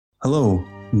Hello,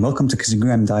 and welcome to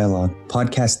Kazingram Dialogue, a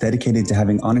podcast dedicated to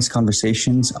having honest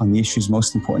conversations on the issues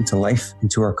most important to life and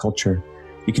to our culture.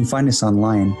 You can find us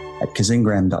online at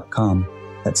kazingram.com.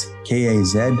 That's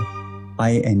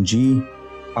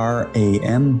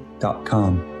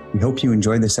KAZINGRAM.com. We hope you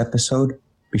enjoyed this episode.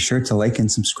 Be sure to like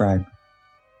and subscribe.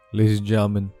 Ladies and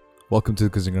gentlemen, welcome to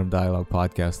the Kazingram Dialogue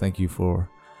podcast. Thank you for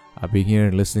being here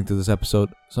and listening to this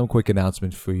episode. Some quick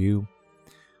announcements for you.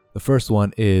 The first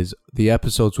one is the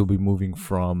episodes will be moving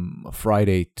from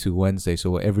Friday to Wednesday.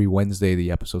 So every Wednesday,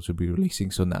 the episodes will be releasing.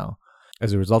 So now,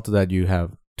 as a result of that, you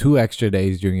have 2 extra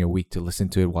days during your week to listen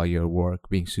to it while you're at work,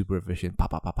 being super efficient.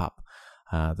 Pop, pop, pop, pop.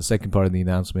 The second part of the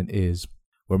announcement is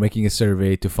we're making a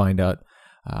survey to find out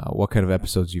what kind of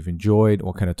episodes you've enjoyed,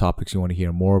 what kind of topics you want to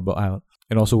hear more about.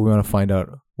 And also we want to find out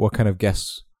what kind of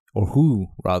guests, or who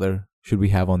rather, should we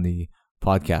have on the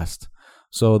podcast.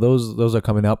 So those are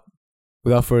coming up.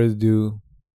 Without further ado,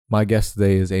 my guest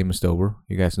today is Amos Dober.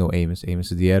 You guys know Amos.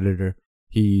 Amos is the editor.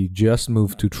 He just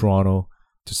moved to Toronto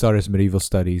to start his medieval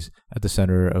studies at the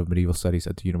Center of Medieval Studies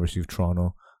at the University of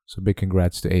Toronto. So big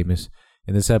congrats to Amos.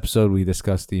 In this episode, we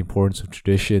discuss the importance of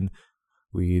tradition.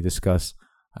 We discuss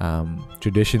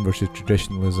tradition versus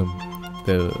traditionalism,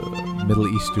 the Middle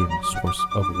Eastern source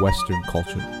of Western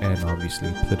culture, and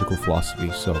obviously political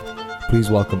philosophy. So please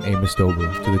welcome Amos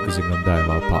Dober to the Kazingram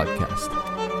Dialogue podcast.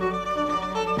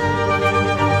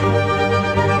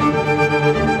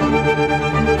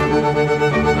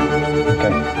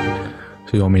 Okay.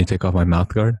 So you want me to take off my mouth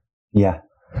guard? Yeah.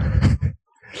 This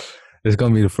is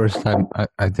going to be the first time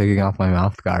I'm taking off my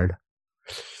mouth guard.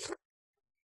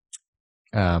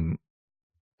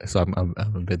 So I'm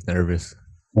a bit nervous.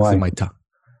 Why?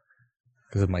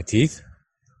 Because of my teeth.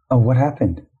 Oh, what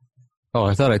happened? Oh,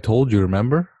 I thought I told you,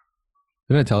 remember?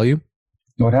 Didn't I tell you?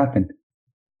 What happened?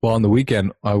 Well, on the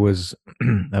weekend, I was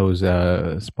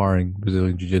sparring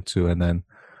Brazilian Jiu-Jitsu, and then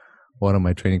one of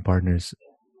my training partners,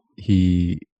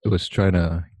 he was trying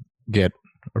to get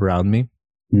around me.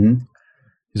 Mm-hmm.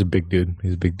 He's a big dude.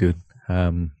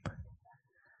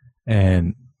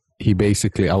 And he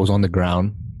basically, I was on the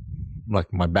ground,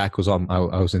 like my back was on, I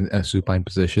was in a supine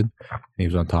position, and he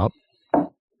was on top.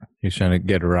 He was trying to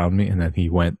get around me, and then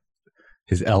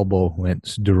his elbow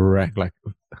went directly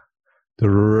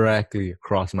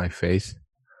across my face,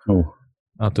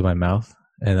 onto my mouth,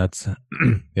 and that's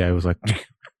yeah. It was like,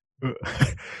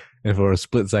 and for a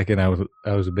split second, I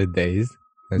was a bit dazed.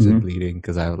 I was bleeding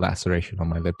because I have a laceration on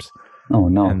my lips. Oh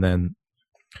no! And then,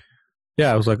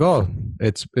 yeah, I was like, oh,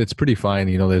 it's pretty fine.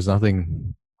 You know, there's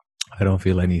nothing. I don't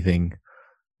feel anything.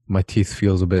 My teeth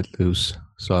feels a bit loose,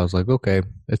 so I was like, okay,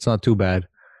 it's not too bad.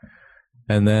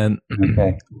 And then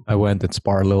I went and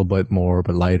sparred a little bit more,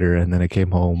 but lighter. And then I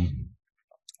came home.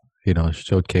 You know,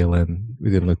 showed Kaylin.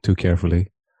 We didn't look too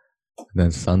carefully. And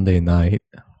then Sunday night,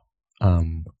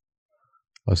 I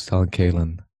was telling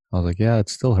Kaylin, I was like, yeah, it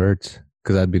still hurts.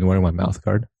 Because I'd been wearing my mouth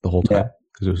guard the whole time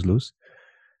because it was loose.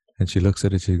 And she looks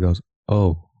at it, she goes,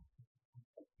 oh,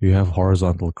 you have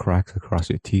horizontal cracks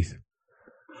across your teeth.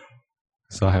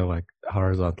 So I have like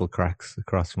horizontal cracks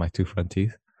across my 2 front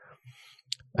teeth.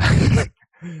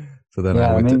 So then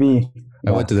I went to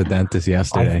the dentist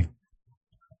yesterday.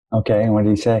 Okay, and what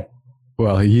did he say?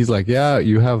 Well, he's like, yeah,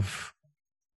 you have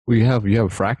a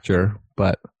fracture,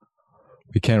 but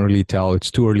we can't really tell.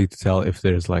 It's too early to tell if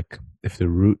the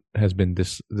root has been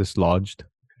dislodged,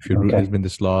 if your root has been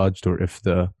dislodged, or if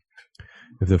the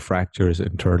fracture is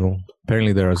internal.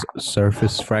 Apparently, there is a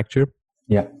surface fracture.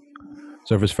 Yeah.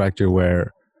 Surface fracture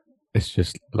where it's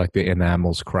just like the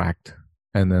enamel's cracked,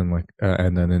 and then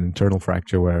and then an internal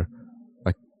fracture where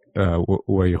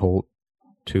where your whole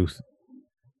tooth,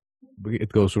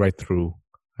 it goes right through.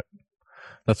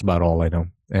 That's about all I know.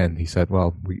 And he said,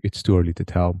 well, it's too early to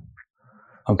tell.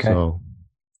 Okay. So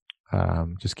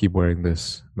just keep wearing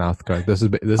this mouth guard. This is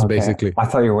basically. I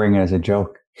thought you were wearing it as a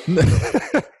joke. You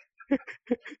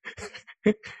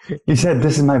said,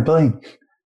 this is my bling.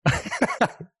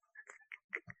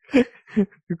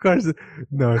 Of course.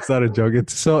 No, it's not a joke.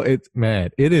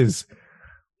 It is.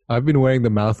 I've been wearing the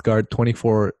mouth guard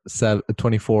 24/7,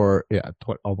 24,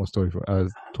 almost 24,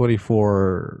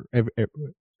 24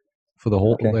 for the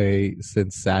whole day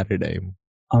since Saturday.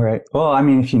 All right. Well, I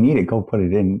mean, if you need it, go put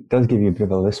it in. It does give you a bit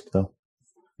of a lisp, though.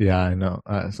 Yeah, I know.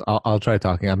 So I'll try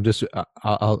talking.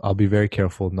 I'll be very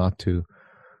careful not to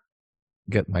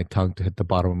get my tongue to hit the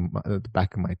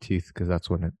back of my teeth, because that's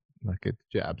when it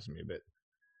jabs me a bit.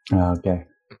 Oh, okay.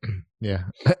 Yeah,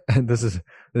 and this is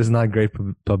not great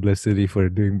publicity for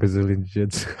doing Brazilian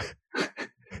Jiu-Jitsu.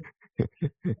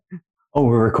 Oh,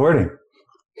 we're recording.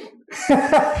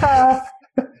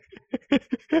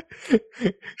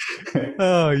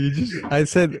 Oh, I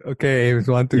said, okay, it was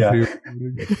 1, 2, Yeah.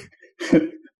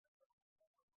 3.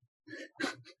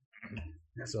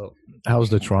 So, how's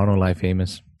the Toronto life,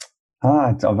 Amos?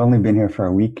 I've only been here for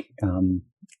a week.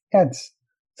 Yeah, it's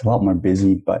a lot more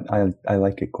busy, but I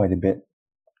like it quite a bit.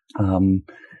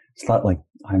 It's not like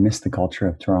I miss the culture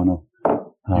of Toronto.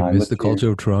 You I miss the lived here. culture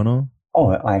of Toronto?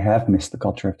 Oh, I have missed the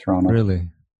culture of Toronto. Really?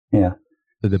 Yeah.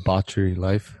 The debauchery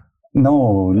life?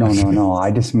 No.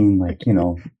 I just mean like,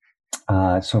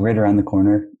 so right around the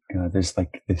corner, there's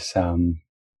like this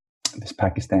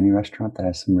Pakistani restaurant that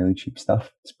has some really cheap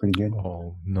stuff. It's pretty good.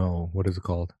 Oh no, what is it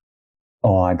called?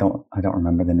 Oh, I don't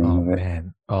remember the name Oh of it.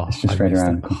 man, oh, It's just I right missed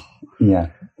around it. the corner. Yeah.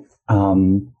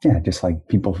 Yeah, just like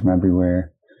people from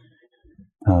everywhere.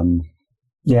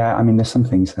 Yeah, I mean, there's some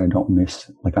things that I don't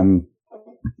miss. Like I'm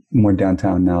more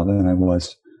downtown now than I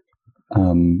was,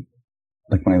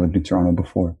 like when I lived in Toronto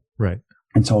before. Right.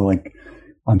 And so like,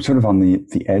 I'm sort of on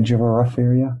the edge of a rough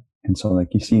area. And so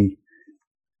like you see,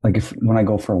 like when I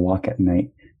go for a walk at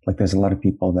night, like there's a lot of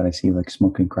people that I see like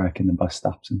smoking crack in the bus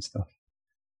stops and stuff.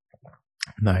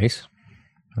 Nice.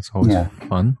 That's always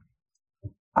fun.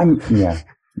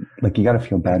 Like you got to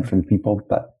feel bad for the people,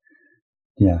 but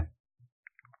yeah,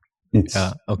 it's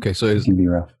okay. So it can be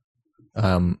rough.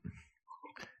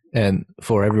 And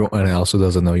for everyone else who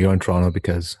doesn't know, you're in Toronto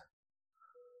because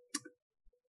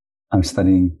I'm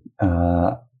studying,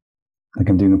 like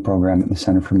I'm doing a program at the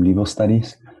Center for Medieval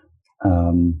Studies.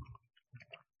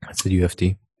 It's at U of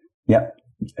T. Yep,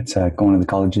 it's going to the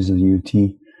colleges of U of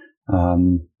T.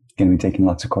 Going to be taking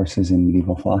lots of courses in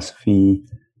medieval philosophy,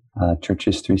 church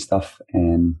history stuff,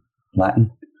 and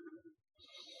Latin.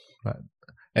 Right.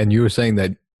 And you were saying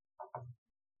that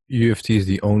U of T is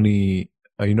the only,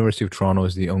 University of Toronto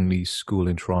is the only school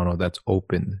in Toronto that's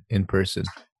open in person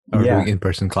or doing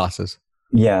in-person classes.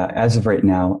 Yeah, as of right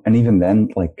now. And even then,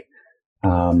 like,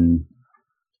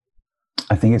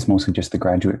 I think it's mostly just the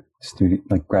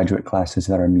graduate classes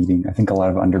that are meeting. I think a lot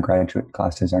of undergraduate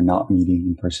classes are not meeting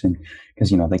in person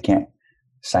because, they can't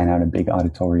sign out a big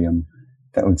auditorium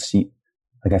that would seat.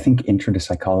 Like, I think Intro to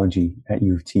Psychology at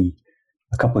U of T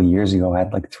a couple of years ago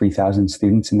had like 3,000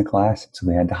 students in the class. So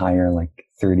they had to hire like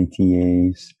 30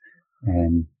 TAs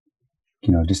and,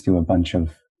 just do a bunch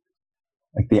of,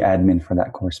 like, the admin for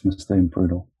that course must have been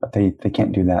brutal, but they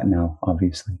can't do that now,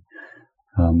 obviously.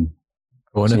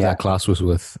 That class was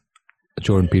with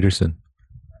Jordan Peterson.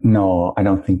 No, I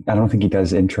don't think he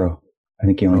does intro. I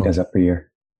think he only does upper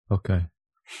year. Okay.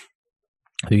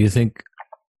 Do you think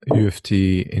U of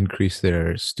T increased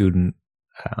their student,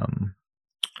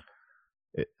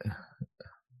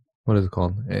 what is it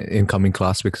called? Incoming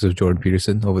class because of Jordan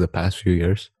Peterson over the past few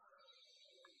years?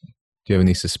 Do you have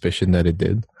any suspicion that it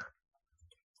did?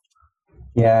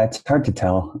 Yeah, it's hard to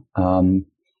tell.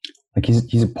 Like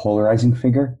he's a polarizing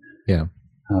figure. Yeah.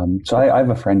 So I have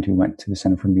a friend who went to the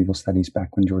Center for Medieval Studies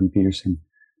back when Jordan Peterson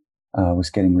was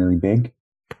getting really big.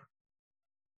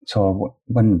 So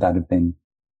when would that have been?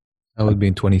 That would be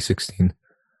in 2016.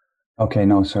 Okay,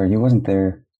 no, sorry, he wasn't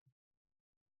there.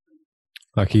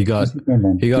 Like he got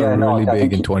really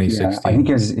big in 2016. Yeah, I think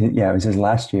it was his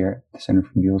last year at the Center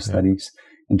for Medieval Studies,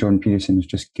 and Jordan Peterson was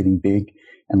just getting big.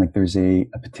 And like there's a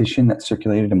petition that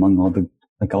circulated among all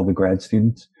the grad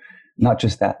students, not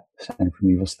just that Center for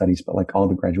Medieval Studies, but like all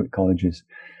the graduate colleges,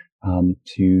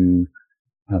 to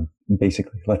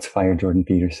basically let's fire Jordan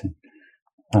Peterson.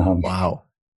 Wow.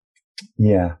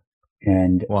 Yeah.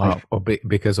 And wow.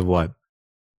 Because of what?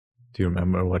 Do you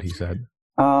remember what he said?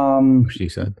 She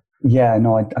said? Yeah,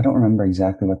 no, I don't remember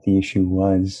exactly what the issue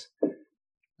was.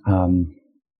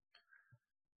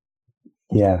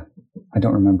 Yeah, I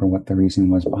don't remember what the reason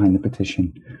was behind the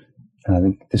petition.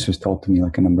 This was told to me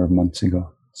like a number of months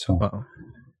ago. So,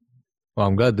 well,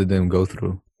 I'm glad that didn't go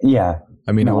through. Yeah.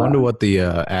 I mean, I wonder what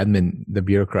the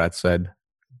bureaucrats said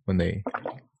when they,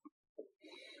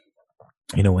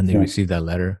 received that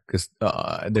letter. Because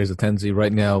there's a tendency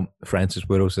right now. Frances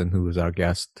Widdowson, who was our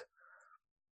guest,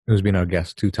 who's been our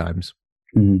guest 2 times,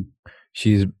 mm-hmm.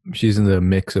 she's in the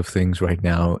mix of things right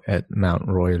now at Mount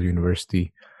Royal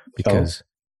University because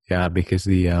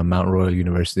the Mount Royal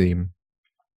University,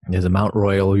 there's a Mount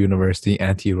Royal University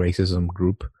anti-racism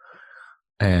group,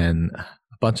 and a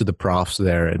bunch of the profs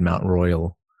there at Mount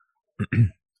Royal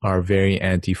are very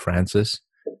anti-Frances,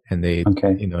 and they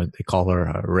call her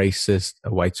a racist,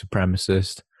 a white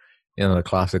supremacist, the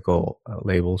classical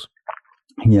labels.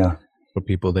 Yeah. For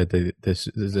people that they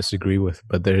disagree with.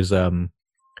 But there's there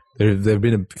have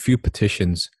been a few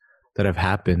petitions that have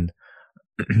happened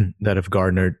that have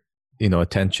garnered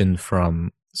attention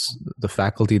from the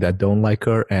faculty that don't like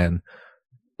her and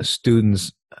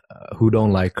students who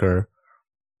don't like her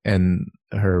and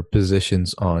her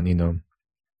positions on,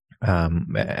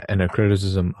 and her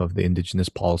criticism of the indigenous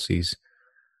policies,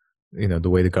 the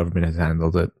way the government has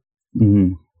handled it.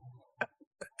 Mm-hmm.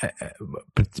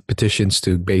 Petitions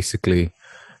to basically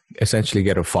essentially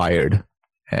get her fired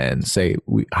and say,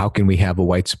 how can we have a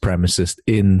white supremacist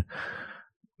in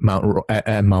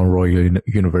at Mount Royal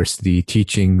University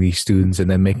teaching these students and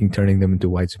then turning them into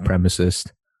white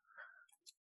supremacists?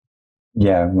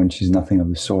 Yeah, when she's nothing of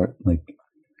the sort. Like,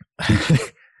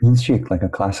 isn't she like a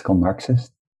classical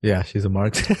Marxist? Yeah, she's a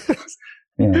Marxist.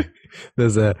 Yeah.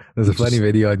 There's a funny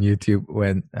video on YouTube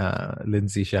when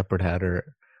Lindsay Shepherd had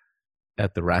her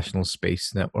at the Rational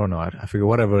Space Net, or not, I forget,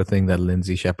 whatever thing that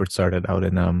Lindsay Shepherd started out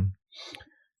in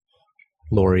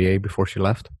Laurier before she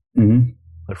left. Mm-hmm.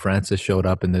 Where Francis showed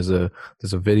up, and there's a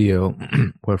video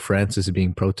where Francis is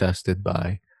being protested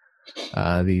by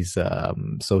these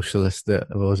socialists.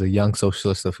 Was a young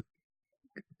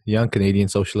Canadian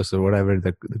socialist or whatever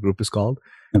the group is called.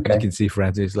 Okay. You can see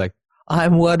Francis like,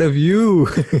 I'm one of you.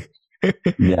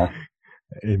 Yeah.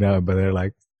 But they're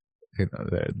like,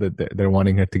 they're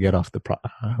wanting her to get off the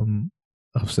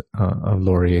of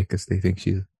Laurier because they think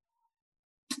she's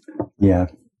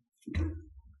it's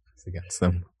against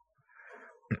them.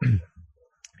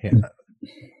 Yeah.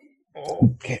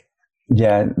 Okay.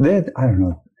 Yeah, I don't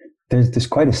know. There's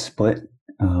quite a split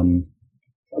among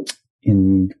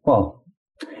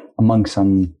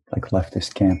some like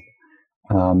leftist camp,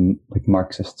 like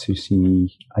Marxists who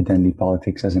see identity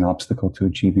politics as an obstacle to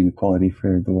achieving equality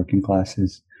for the working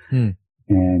classes, and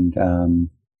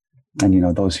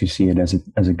those who see it as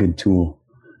a good tool.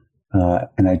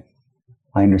 And I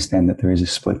understand that there is a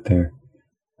split there,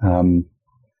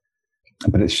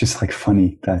 but it's just like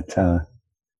funny that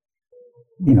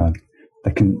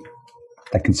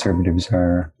that conservatives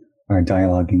are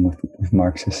dialoguing with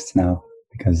Marxists now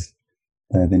because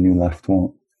the new left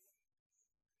won't.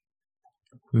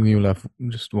 The new left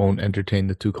just won't entertain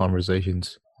the two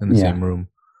conversations in the same room.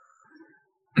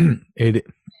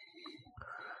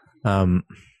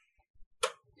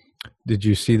 Did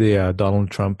you see the Donald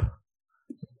Trump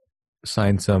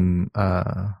signed some?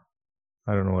 I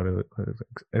don't know what it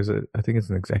is. I think it's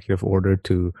an executive order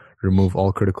to remove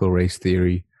all critical race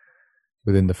theory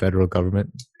within the federal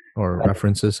government, or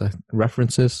references. Is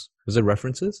it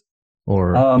references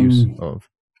or use of?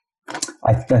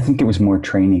 I think it was more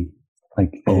training.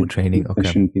 Like training. Okay.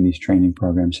 There shouldn't be these training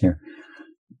programs here.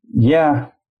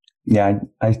 Yeah.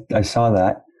 I saw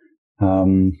that.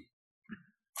 I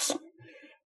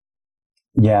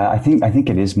think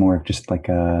it is more of just like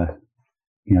a,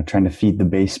 trying to feed the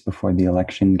base before the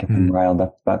election, get them riled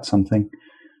up about something.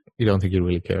 You don't think he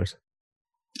really cares?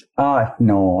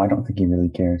 No, I don't think he really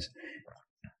cares.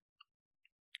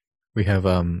 We have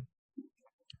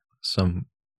some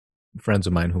friends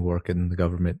of mine who work in the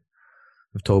government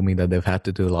have told me that they've had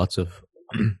to do lots of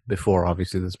but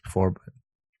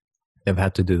they've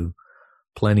had to do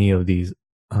plenty of these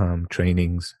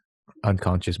trainings,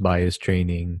 unconscious bias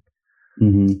training.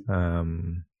 Mm-hmm. I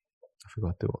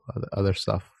forgot the other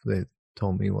stuff they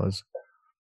told me was,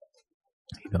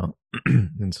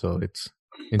 and so it's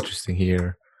interesting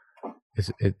here.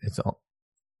 It's all,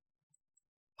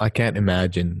 I can't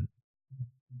imagine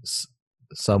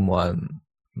someone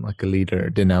like a leader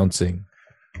denouncing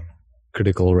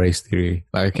critical race theory.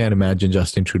 Like, I can't imagine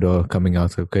Justin Trudeau coming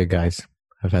out, okay, guys,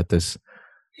 I've had this.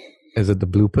 Is it the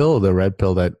blue pill or the red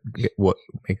pill that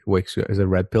wakes you? Is it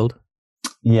red pilled?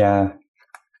 Yeah.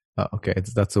 Okay,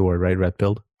 that's the word, right? Red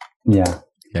pilled. Yeah.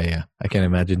 Yeah. I can't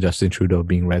imagine Justin Trudeau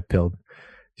being red pilled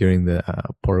during the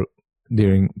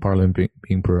during Parliament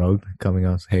being prorogued, coming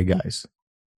out, hey guys,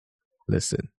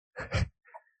 listen.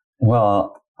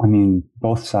 Well, I mean,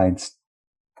 both sides,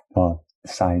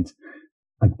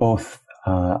 like both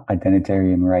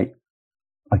identitarian right,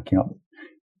 like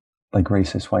like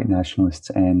racist white nationalists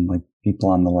and like people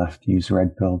on the left use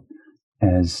red pill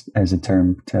as a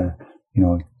term to,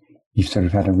 you've sort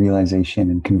of had a realization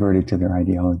and converted to their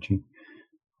ideology.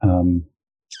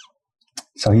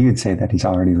 So he would say that he's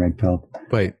already red pilled.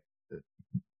 Wait,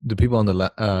 do people on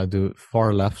the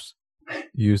far left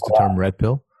use the term red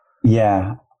pill?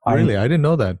 Yeah. Really? I didn't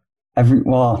know that.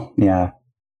 Yeah.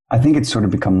 I think it's sort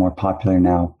of become more popular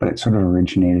now, but it sort of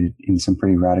originated in some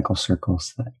pretty radical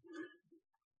circles.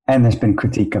 And there's been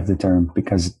critique of the term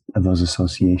because of those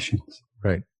associations.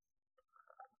 Right.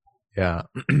 Yeah.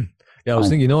 Yeah, I was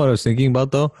thinking, what I was thinking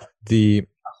about though?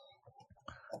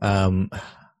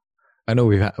 I know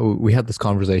we had this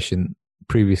conversation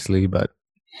previously, but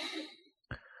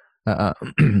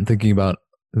thinking about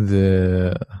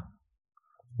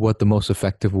what the most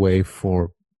effective way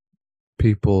for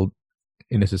people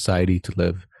in a society to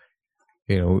live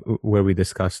where we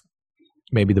discussed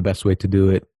maybe the best way to do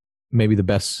it, maybe the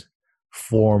best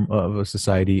form of a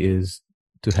society is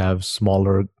to have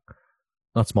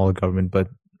not smaller government, but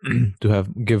to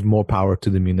give more power to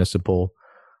the municipal,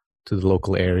 to the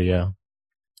local area,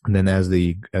 and then as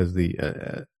the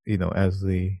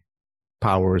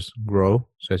powers grow,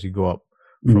 so as you go up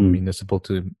from municipal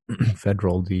to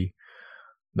federal, the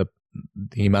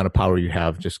amount of power you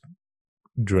have just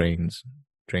drains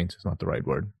is not the right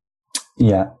word.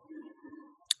 Yeah.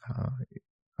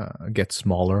 Gets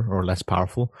smaller or less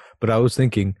powerful. But I was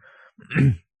thinking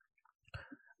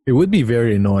it would be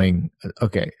very annoying.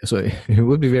 Okay, so it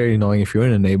would be very annoying if you're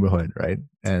in a neighborhood, right?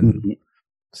 And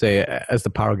say as the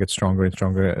power gets stronger and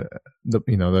stronger,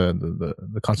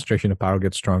 the concentration of power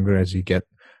gets stronger as you get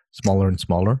smaller and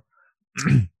smaller.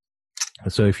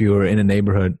 So if you were in a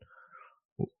neighborhood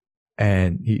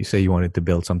and you say you wanted to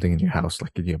build something in your house,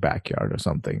 like in your backyard or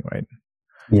something, right?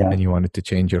 Yeah. And you wanted to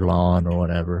change your lawn or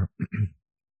whatever.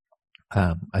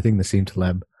 I think Nassim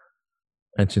Taleb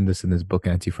mentioned this in his book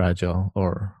Anti-Fragile,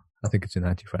 or I think it's in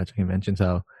Anti-Fragile. He mentions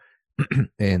how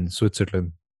in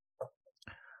Switzerland,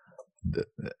 the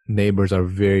neighbors are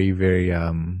very, very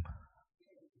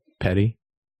petty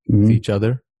with each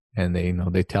other, and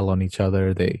they tell on each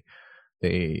other.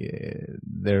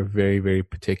 They're very, very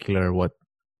particular what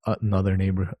another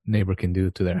neighbor can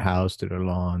do to their house, to their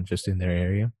lawn, just in their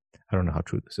area. I don't know how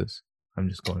true this is. I'm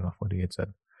just going off what he had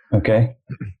said. Okay.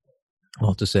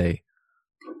 Well, to say,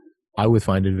 I would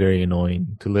find it very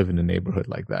annoying to live in a neighborhood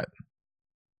like that,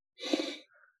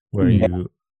 where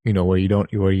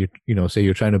say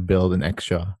you're trying to build an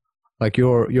extra, like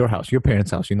your house, your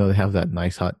parents' house. They have that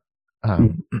nice hut,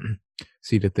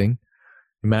 seated thing.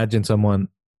 Imagine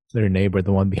their neighbor,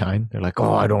 the one behind. They're like,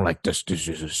 "Oh, I don't like this. This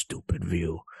is a stupid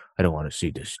view. I don't want to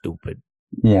see this stupid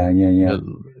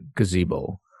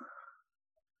gazebo."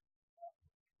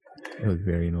 It was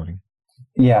very annoying.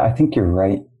 Yeah, I think you're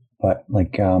right. But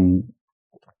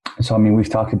so I mean, we've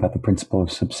talked about the principle of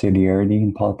subsidiarity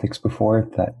in politics before,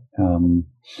 that,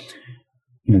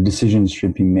 decisions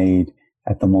should be made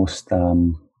at the most, at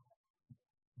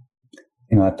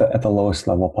the lowest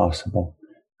level possible.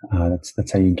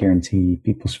 That's how you guarantee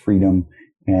people's freedom,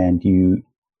 and you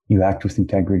act with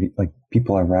integrity. Like,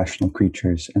 people are rational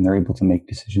creatures and they're able to make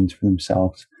decisions for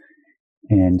themselves.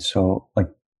 And so, like,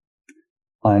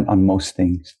 on most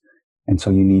things. And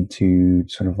so you need to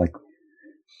sort of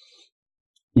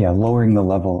lowering the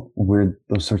level where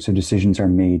those sorts of decisions are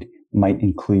made might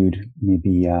include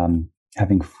maybe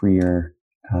having freer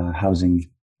housing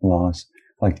laws,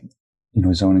 like,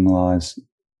 zoning laws,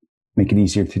 make it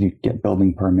easier to get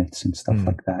building permits and stuff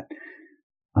like that.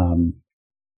 I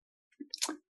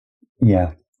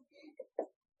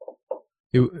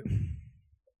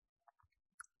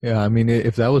mean,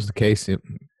 if that was the case,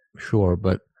 sure.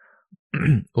 But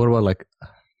what about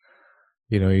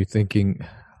you're thinking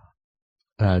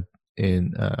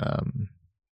in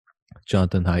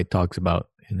Jonathan Haidt talks about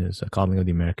in his Calling of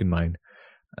the American Mind,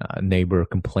 neighbor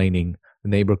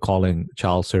calling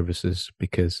child services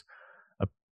because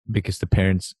the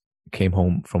parents came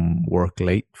home from work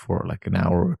late for like an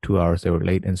hour or 2 hours. They were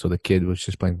late, and so the kid was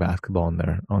just playing basketball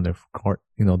on their court,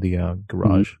 the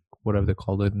garage, whatever they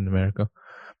called it in America.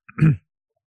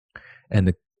 and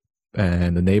the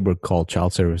neighbor called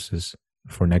child services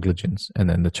for negligence, and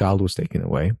then the child was taken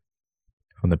away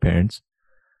from the parents.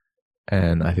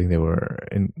 And I think they were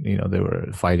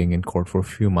fighting in court for a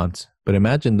few months. But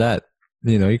imagine that,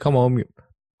 you come home,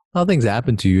 nothing's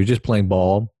happened to you. You're just playing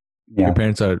ball. Yeah. Your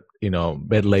parents are,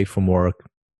 bed late from work.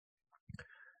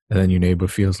 And then your neighbor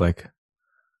feels like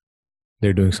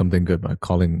they're doing something good by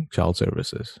calling child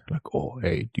services. Like, oh,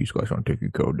 hey, these guys aren't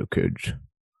taking care of the kids.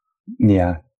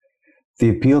 Yeah. The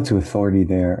appeal to authority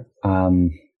there, I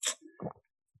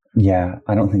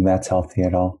don't think that's healthy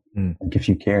at all. Like, if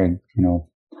you cared,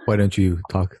 why don't you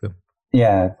talk to them?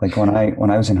 Yeah, like when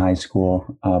I was in high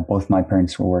school, both my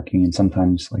parents were working, and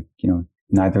sometimes,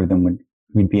 neither of them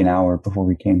we'd be an hour before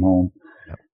we came home.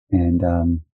 Yep. And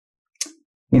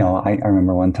I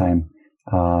remember one time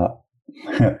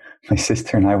my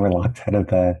sister and I were locked out of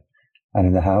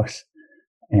the house,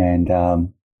 and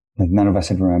none of us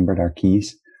had remembered our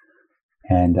keys.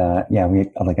 And we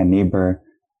had a neighbor.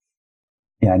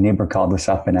 Yeah, a neighbor called us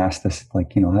up and asked us, oh,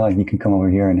 you can come over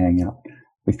here and hang out.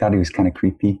 We thought he was kind of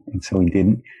creepy, and so we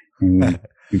didn't. And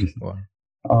we just, wow.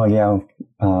 Oh yeah,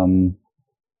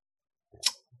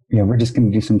 we're just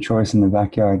going to do some chores in the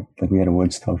backyard. Like, we had a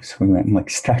wood stove, so we went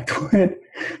and stacked wood.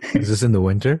 Is this in the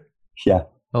winter? Yeah.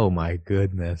 Oh my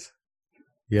goodness!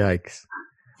 Yikes!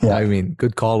 Yeah. I mean,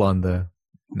 good call on the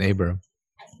neighbor.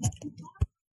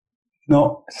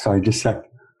 No, sorry, just a sec.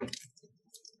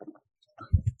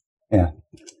 Yeah.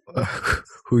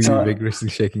 Who are So, you vigorously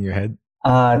shaking your head?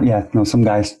 yeah, no, some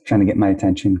guy's trying to get my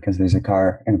attention because there's a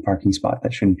car in a parking spot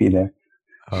that shouldn't be there.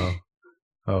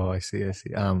 Oh, I see.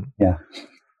 Yeah.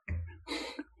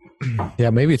 Yeah,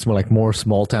 maybe it's more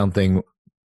small town thing.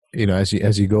 As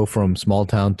you go from small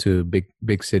town to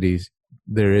big cities,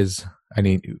 there is, I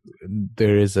mean,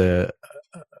 there is a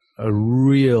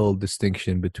real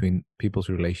distinction between people's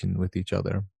relation with each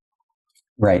other.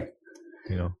 Right.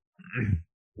 You know.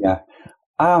 Yeah.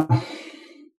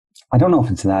 I don't know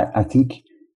if it's that. I think,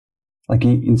 like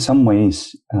in some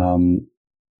ways,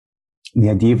 the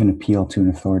idea of an appeal to an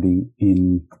authority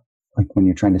in, like, when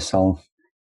you're trying to solve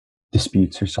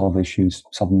disputes or solve issues,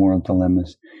 solve moral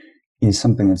dilemmas, is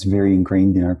something that's very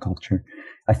ingrained in our culture.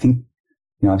 I think,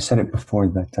 I've said it before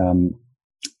that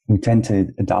we tend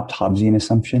to adopt Hobbesian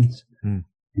assumptions. Mm.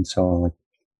 And so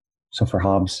for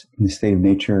Hobbes, in the state of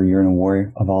nature, you're in a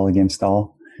war of all against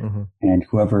all. Mm-hmm. And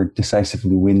whoever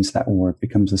decisively wins that war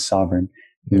becomes the sovereign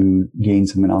who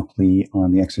gains a monopoly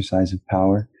on the exercise of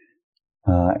power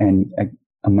and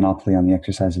a monopoly on the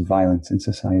exercise of violence in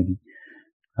society.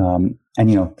 And,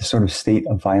 the sort of state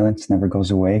of violence never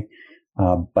goes away,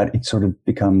 but it sort of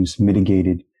becomes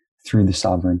mitigated through the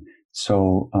sovereign.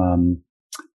 So,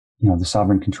 the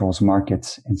sovereign controls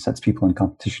markets and sets people in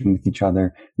competition with each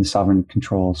other. And the sovereign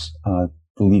controls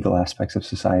the legal aspects of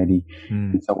society.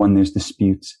 Mm. And so when there's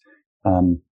disputes,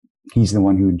 he's the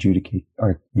one who adjudicates,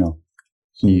 or,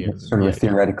 sort of a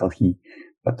theoretical he,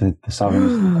 but the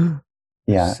sovereign.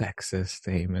 Yeah. Sexist,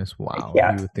 Amos. Wow.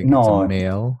 Yeah. You would think it's a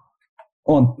male.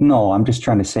 Well, no, I'm just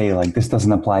trying to say, like, this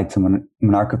doesn't apply to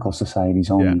monarchical societies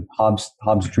only. Yeah.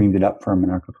 Hobbes dreamed it up for a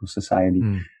monarchical society.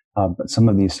 Mm. But some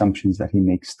of the assumptions that he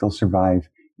makes still survive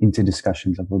into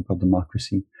discussions of liberal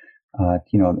democracy,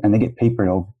 and they get papered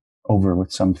over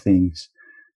with some things,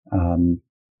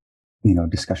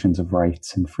 discussions of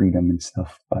rights and freedom and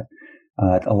stuff. But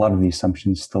a lot of the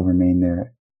assumptions still remain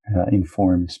there in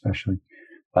form, especially.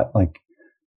 But like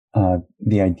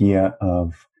the idea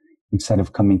of, instead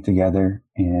of coming together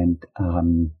and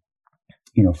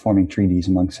forming treaties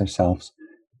amongst ourselves,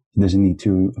 there's a need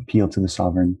to appeal to the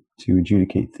sovereign to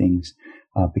adjudicate things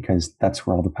because that's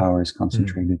where all the power is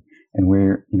concentrated, and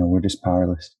we're just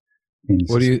powerless.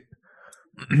 What do you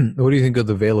think of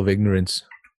the veil of ignorance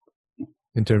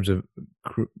in terms of,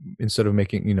 instead of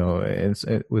making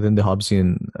within the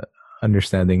Hobbesian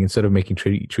understanding, instead of making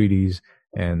treaties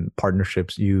and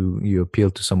partnerships, you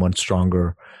appeal to someone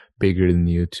stronger, bigger than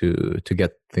you to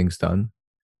get things done?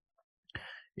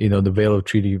 The veil of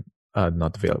treaty,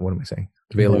 not the veil. What am I saying?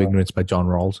 The Veil of Ignorance by John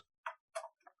Rawls.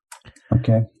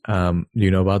 Okay. Do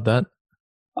you know about that?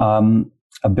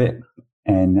 A bit,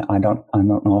 and I don't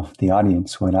know if the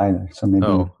audience would either. So maybe.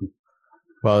 Oh.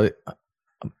 Well,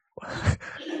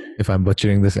 if I'm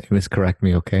butchering this, Amos, correct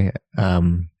me, okay?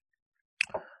 The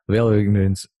Veil of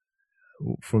Ignorance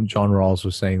from John Rawls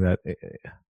was saying that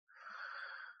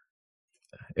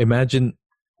imagine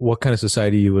what kind of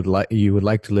society you would like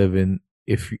to live in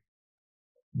if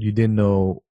you didn't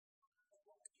know.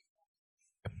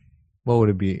 What would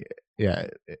it be? Yeah,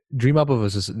 dream a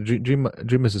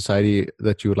society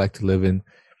that you would like to live in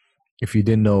if you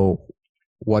didn't know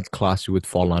what class you would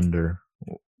fall under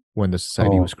when the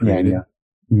society was created. Yeah.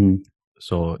 Mm-hmm.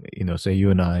 So say you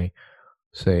and I,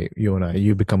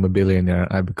 you become a billionaire,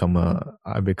 I become not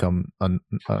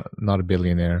a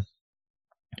billionaire,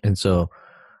 and so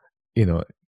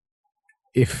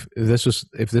if this was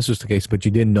the case, but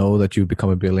you didn't know that you would become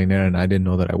a billionaire, and I didn't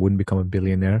know that I wouldn't become a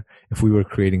billionaire, if we were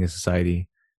creating a society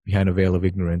behind a veil of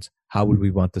ignorance, how would we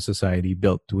want the society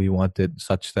built? Do we want it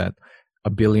such that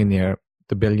the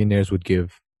billionaires would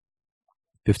give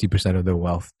 50% of their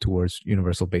wealth towards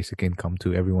universal basic income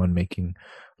to everyone making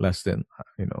less than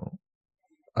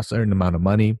a certain amount of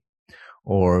money?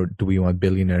 Or do we want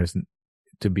billionaires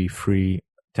to be free,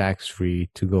 tax-free,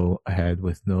 to go ahead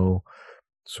with no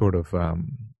sort of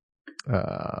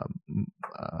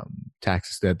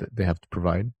taxes that they have to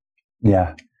provide?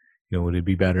 Yeah. Would it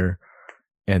be better?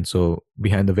 And so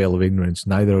behind the veil of ignorance,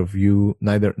 neither of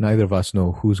us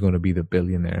know who's going to be the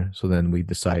billionaire. So then we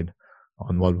decide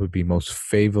on what would be most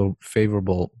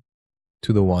favorable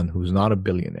to the one who's not a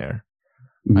billionaire.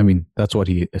 Mm-hmm. I mean, that's what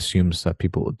he assumes that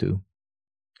people would do.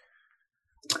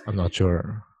 I'm not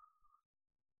sure.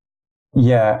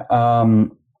 Yeah.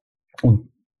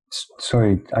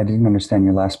 Sorry, I didn't understand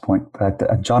your last point,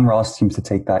 but John Rawls seems to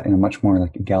take that in a much more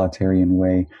like egalitarian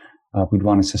way. We'd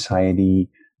want a society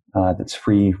that's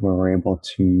free, where we're able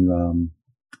to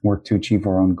work to achieve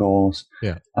our own goals.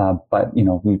 Yeah. But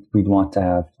we'd want to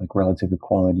have like relative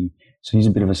equality. So he's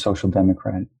a bit of a social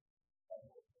democrat.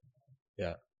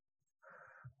 Yeah.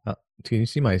 Can you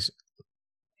see my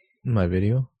My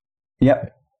video?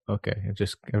 Yep. Okay.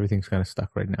 Everything's kind of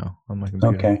stuck right now on my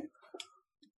computer. Okay.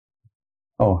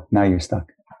 Oh, now you're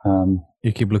stuck.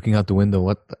 You keep looking out the window.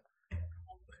 What the?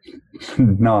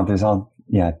 No,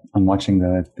 I'm watching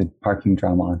the parking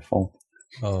drama unfold.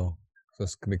 Oh,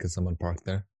 that's because someone parked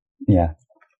there? Yeah.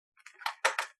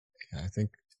 Yeah, I think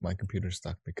my computer's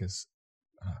stuck because,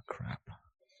 crap.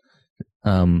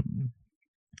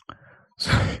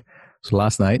 So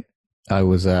last night I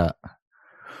was I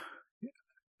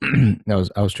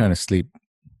was trying to sleep,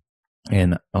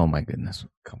 and oh my goodness,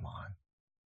 come on.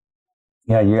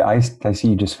 Yeah, I see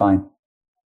you just fine.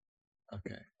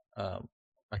 Okay.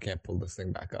 I can't pull this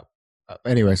thing back up.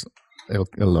 Anyways, it'll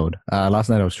load. Last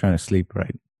night I was trying to sleep,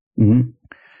 right? Mm-hmm.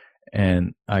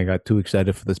 And I got too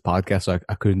excited for this podcast, so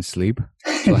I couldn't sleep.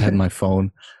 So I had my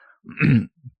phone, and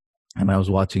I was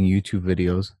watching YouTube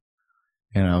videos,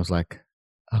 and I was like,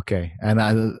 okay. And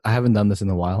I haven't done this in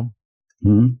a while.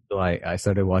 Mm-hmm. So I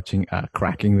started watching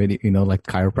cracking video, like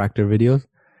chiropractor videos.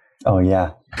 Oh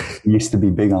yeah, you used to be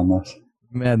big on this.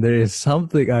 Man, there is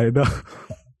something I know.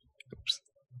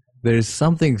 There's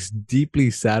something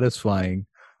deeply satisfying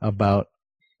about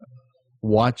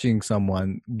watching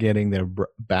someone getting their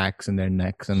backs and their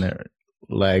necks and their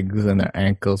legs and their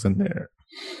ankles and their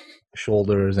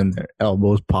shoulders and their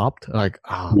elbows popped. Like,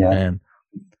 man,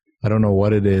 I don't know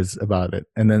what it is about it.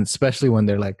 And then especially when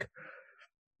they're like,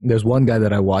 there's one guy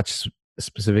that I watched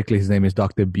specifically. His name is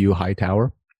Dr. Bew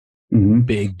Hightower. Mm-hmm.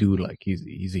 Big dude, like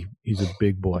he's a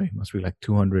big boy. Must be like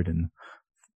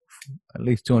at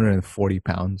least 240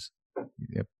 pounds.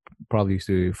 Yeah, probably used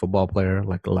to be a football player,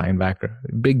 like a linebacker.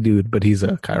 Big dude, but he's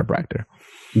a chiropractor.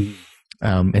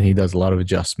 Mm-hmm. And he does a lot of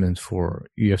adjustments for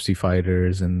UFC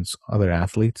fighters and other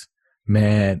athletes.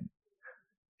 Man,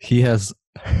 he has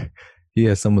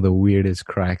some of the weirdest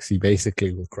cracks. He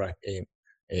basically will crack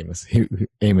Amos.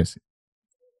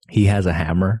 He has a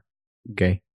hammer,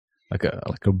 okay, like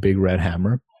a big red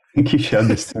hammer. I think you showed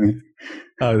this to me.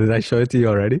 Oh, did I show it to you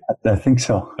already? I think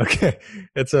so. Okay.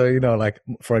 It's like,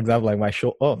 for example, like my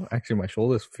shoulder. Oh, actually my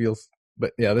shoulders feels,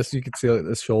 but yeah, this, you can see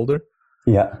this shoulder.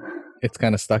 Yeah. It's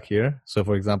kind of stuck here. So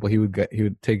for example, he would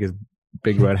take his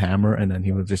big red hammer and then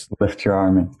he would just lift your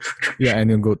arm and yeah, and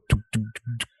then go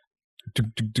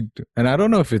and I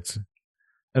don't know if it's,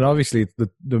 and obviously the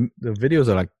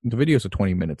videos are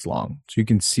 20 minutes long. So you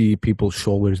can see people's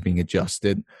shoulders being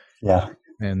adjusted. Yeah.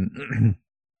 And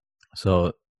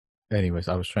so anyways,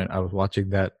 I was watching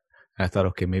that. And I thought,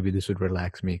 okay, maybe this would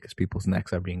relax me because people's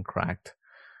necks are being cracked,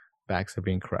 backs are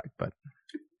being cracked, but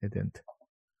it didn't.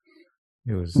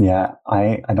 It was. Yeah,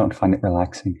 I don't find it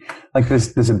relaxing. Like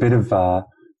there's a bit of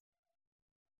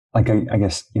like I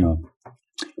guess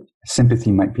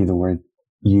sympathy might be the word.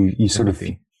 You sort of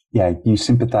you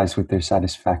sympathize with their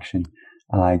satisfaction.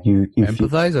 You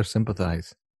empathize or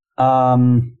sympathize. I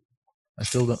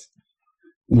still don't.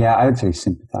 Yeah, I would say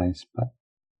sympathize, but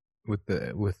with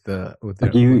the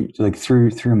like you like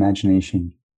through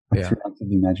imagination, through acts of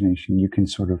the imagination, you can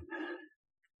sort of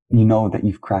that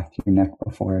you've cracked your neck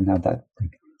before and how that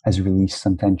like has released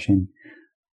some tension.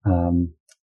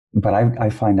 But I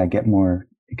find I get more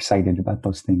excited about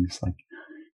those things, like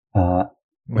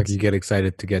you get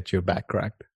excited to get your back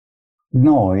cracked.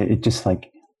 No, it just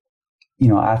like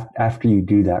after you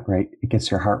do that, right, it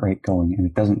gets your heart rate going and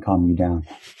it doesn't calm you down.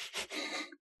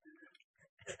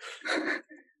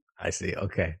 I see.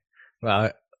 Okay.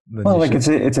 Well, like it's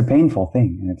a painful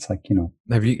thing, and it's like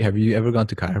Have you ever gone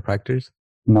to chiropractors?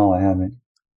 No, I haven't.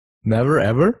 Never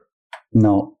ever?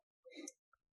 No.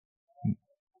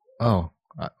 Oh,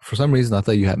 for some reason I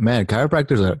thought you had. Man,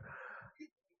 chiropractors are.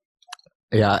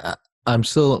 Yeah, I'm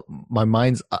still. My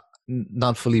mind's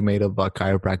not fully made up about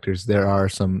chiropractors. There are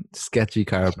some sketchy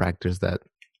chiropractors that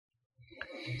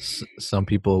some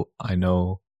people I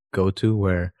know go to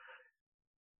where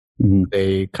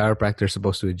the chiropractor is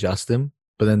supposed to adjust them,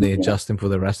 but then they adjust them for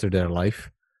the rest of their life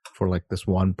for like this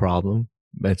one problem.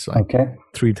 It's like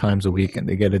 3 times a week and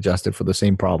they get adjusted for the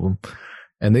same problem.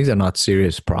 And these are not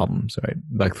serious problems, right?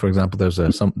 Like, for example, there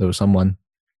was someone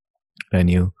I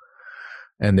knew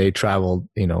and they traveled,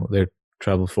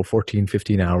 for 14,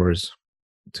 15 hours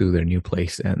to their new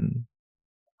place. And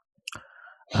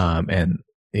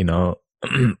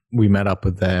we met up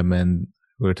with them and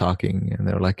we were talking and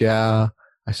they were like, yeah,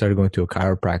 I started going to a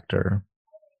chiropractor,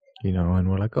 and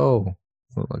we're like, oh,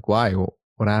 like, why?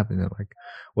 What happened? They're like,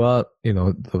 well, the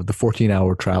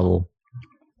 14-hour travel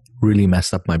really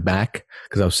messed up my back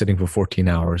because I was sitting for 14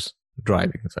 hours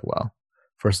driving. It's like, well,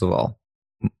 first of all,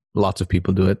 lots of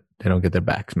people do it. They don't get their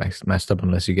backs messed up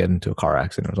unless you get into a car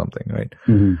accident or something, right?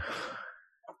 Mm-hmm.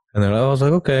 And then I was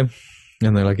like, okay.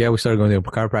 And they're like, yeah, we started going to a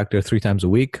chiropractor 3 times a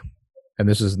week. And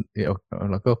this is,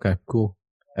 I'm like, okay, cool.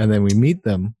 And then we meet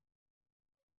them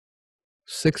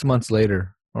 6 months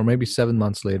later, or maybe 7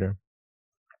 months later,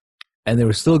 and they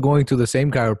were still going to the same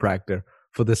chiropractor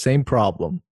for the same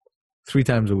problem 3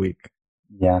 times a week.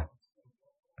 Yeah.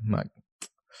 I'm like,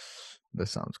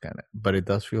 this sounds kind of, but it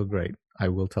does feel great. I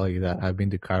will tell you that. I've been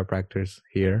to chiropractors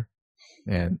here,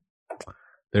 and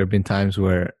there have been times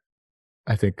where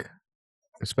I think,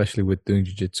 especially with doing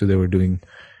jiu-jitsu, we were doing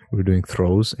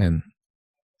throws, and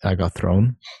I got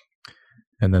thrown,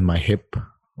 and then my hip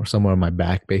or somewhere on my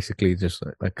back, basically just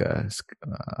like a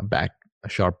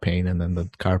sharp pain, and then the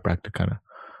chiropractor kind of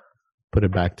put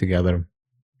it back together.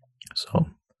 So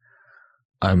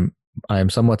I am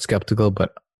somewhat skeptical,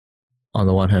 but on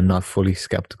the one hand, not fully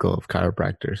skeptical of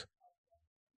chiropractors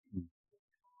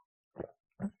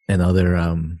and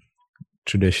other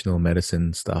traditional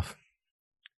medicine stuff.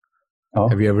 Oh,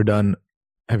 Have you ever done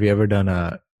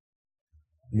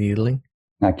needling?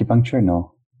 acupuncture?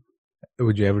 No.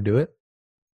 Would you ever do it?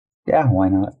 Yeah, why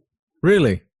not?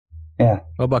 Really? Yeah.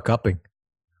 What about cupping?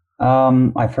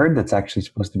 I've heard that's actually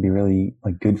supposed to be really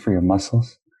like good for your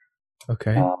muscles.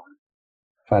 Okay.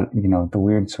 But the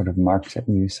weird sort of marks it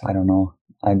leaves, I don't know.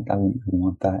 I wouldn't really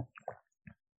want that.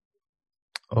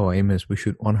 Oh, Amos, we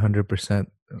should 100%.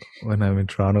 When I'm in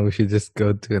Toronto, we should just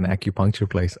go to an acupuncture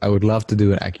place. I would love to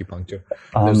do an acupuncture.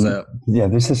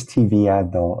 There's this TV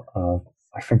ad though.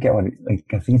 I forget what I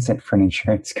think it's for an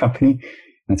insurance company,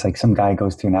 and it's like some guy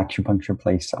goes to an acupuncture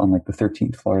place on like the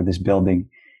 13th floor of this building,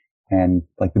 and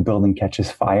like the building catches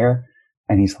fire,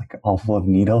 and he's like all full of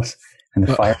needles, and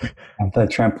the fire of the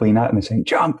trampoline out, and they're saying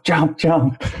jump, jump,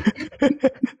 jump,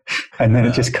 and then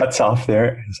it just cuts off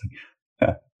there. And it's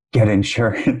like, get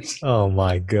insurance. Oh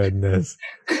my goodness!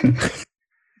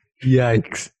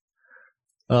 Yikes!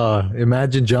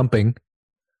 Imagine jumping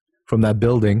from that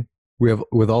building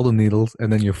with all the needles,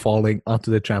 and then you're falling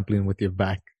onto the trampoline with your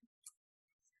back.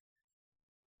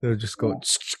 They'll just go.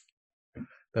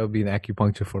 That would be an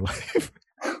acupuncture for life.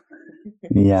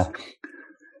 Yeah.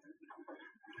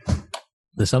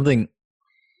 There's something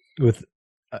with,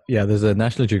 there's a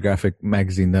National Geographic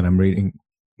magazine that I'm reading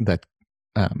that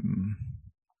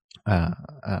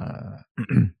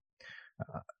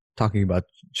talking about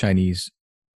Chinese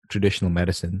traditional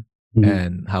medicine, mm-hmm.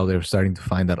 and how they're starting to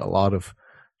find that a lot of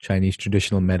Chinese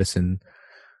traditional medicine,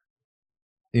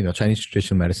 Chinese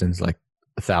traditional medicine is like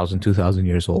 1,000, 2,000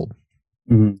 years old.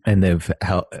 Mm-hmm. And they've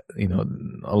held,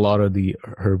 a lot of the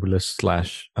herbalists / I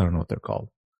don't know what they're called,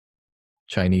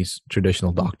 Chinese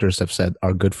traditional doctors have said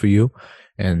are good for you.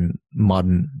 And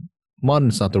modern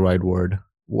is not the right word.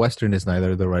 Western is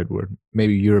neither the right word.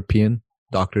 Maybe European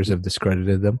doctors have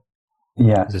discredited them.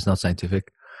 Yeah. Because it's not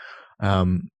scientific.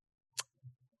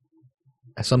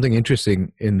 Something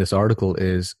interesting in this article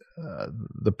is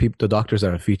the doctors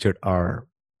that are featured are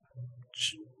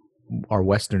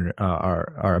Western,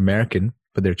 are American,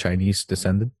 but they're Chinese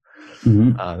descendant.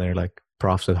 Mm-hmm. They're like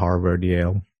profs at Harvard,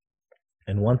 Yale.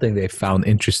 And one thing they found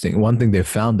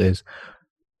is,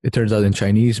 it turns out in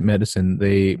Chinese medicine,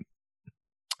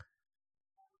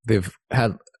 they've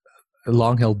had a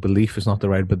long-held belief is not the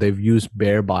right, but they've used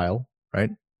bear bile,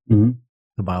 right? Mm-hmm.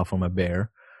 The bile from a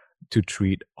bear, to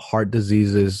treat heart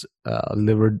diseases,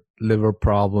 liver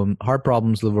problem, heart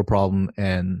problems, liver problem,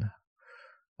 and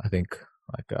I think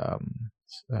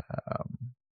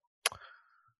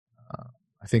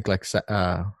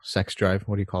sex drive.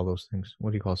 What do you call those things?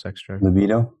 What do you call sex drive?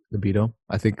 Libido.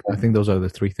 I think those are the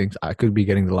three things. I could be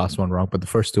getting the last one wrong, but the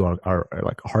first two are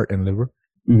like heart and liver.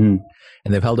 Mm-hmm.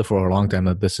 And they've held it for a long time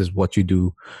that this is what you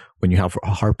do when you have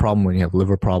a heart problem, when you have a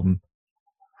liver problem.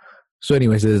 So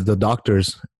anyways, the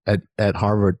doctors at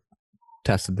Harvard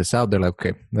tested this out. They're like,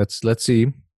 okay, let's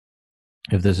see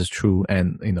if this is true.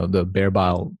 And the bear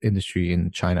bile industry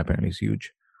in China apparently is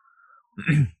huge.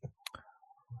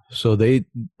 So they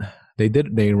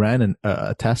ran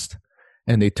a test,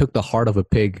 and they took the heart of a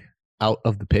pig out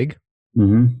of the pig.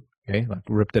 Mm-hmm. Okay, like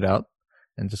ripped it out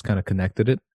and just kind of connected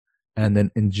it, and then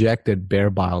injected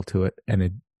bear bile to it, and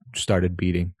it started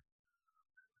beating.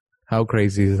 How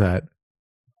crazy is that?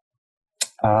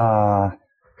 Yeah,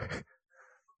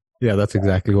 that's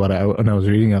exactly what when I was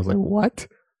reading, I was like, what?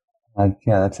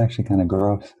 Yeah, that's actually kind of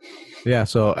gross. Yeah.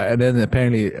 So, and then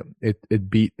apparently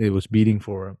it was beating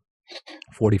for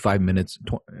 45 minutes.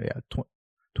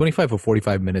 25 or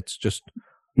 45 minutes just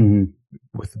mm-hmm.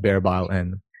 with bear bile.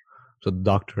 And so the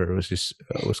doctor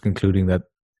was concluding that,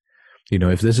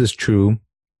 if this is true,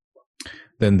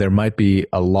 then there might be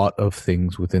a lot of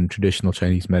things within traditional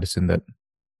Chinese medicine that,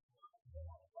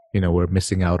 we're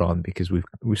missing out on because we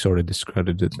sort of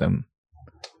discredited them.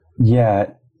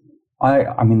 Yeah.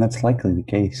 I mean, that's likely the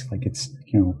case. Like it's,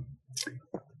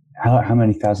 how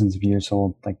many thousands of years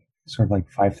old? Like sort of like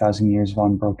 5,000 years of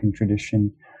unbroken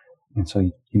tradition. And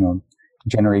so,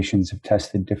 generations have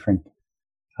tested different,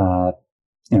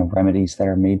 remedies that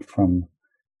are made from,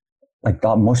 like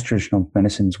most traditional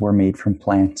medicines were made from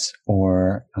plants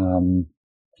or,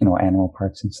 animal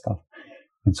parts and stuff.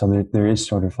 And so there is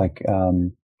sort of like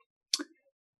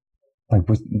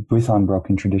with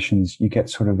unbroken traditions, you get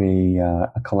sort of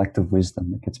a collective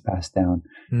wisdom that gets passed down.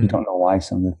 You don't know why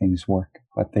some of the things work,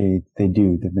 but they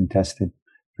do. They've been tested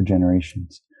for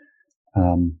generations.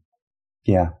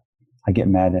 I get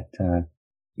mad at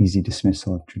easy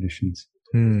dismissal of traditions.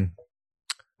 And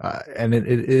it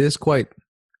is quite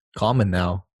common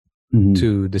now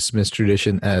to dismiss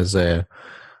tradition as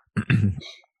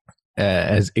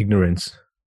as ignorance.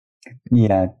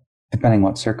 Yeah, depending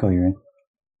what circle you're in.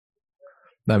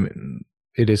 I mean,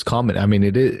 it is common. I mean,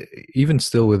 it is even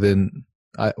still within.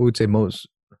 I would say most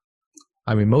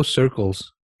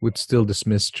circles would still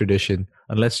dismiss tradition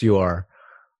unless you are,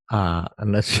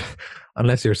 unless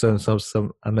you're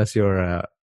unless you're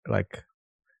like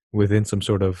within some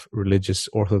sort of religious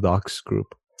orthodox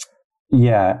group.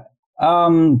 Yeah.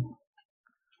 I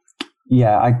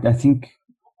think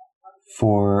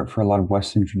for a lot of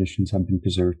Western traditions have been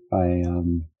preserved by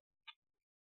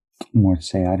more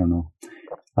say, I don't know,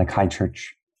 like high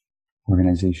church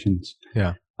organizations.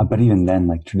 Yeah. But even then,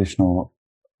 like traditional,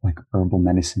 like herbal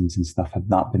medicines and stuff have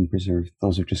not been preserved.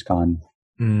 Those are just gone.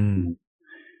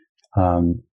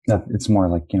 It's more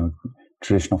like,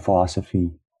 traditional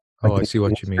philosophy. Like I see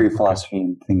what you mean. Philosophy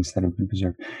and things that have been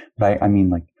preserved. But I mean,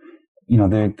 like,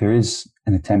 there is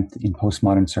an attempt in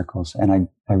postmodern circles, and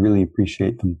I really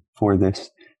appreciate them for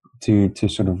this, to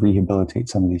sort of rehabilitate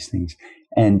some of these things.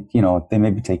 And, they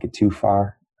maybe take it too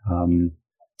far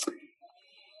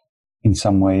in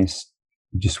some ways,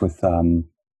 just with, some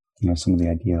of the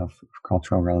idea of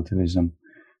cultural relativism.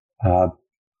 But,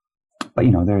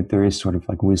 there is sort of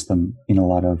like wisdom in a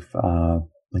lot of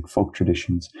like folk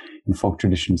traditions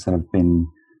that have been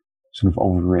sort of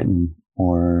overwritten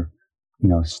or,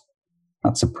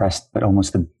 not suppressed, but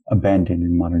almost abandoned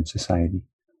in modern society.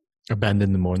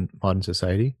 Abandoned in modern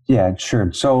society? Yeah,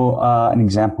 sure. So an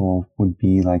example would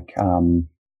be like I'm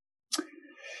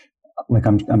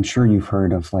sure you've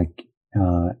heard of like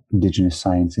indigenous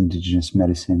science, indigenous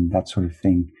medicine, that sort of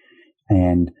thing.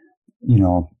 And,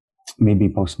 maybe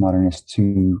postmodernists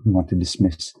who want to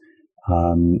dismiss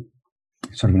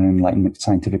sort of an Enlightenment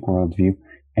scientific worldview.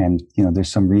 And,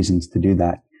 there's some reasons to do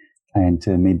that, and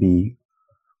to maybe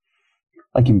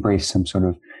like embrace some sort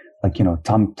of like,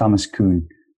 Thomas Kuhn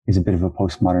is a bit of a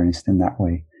postmodernist in that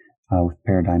way, with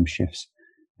paradigm shifts.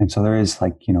 And so there is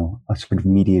like, a sort of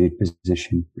mediated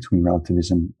position between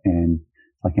relativism and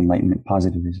like Enlightenment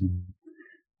positivism.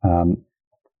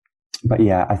 But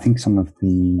yeah, I think some of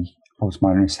the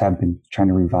postmodernists have been trying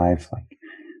to revive like,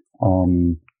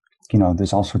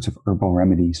 there's all sorts of herbal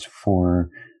remedies for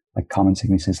like common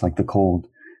sicknesses like the cold,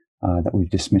 that we've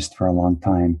dismissed for a long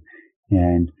time.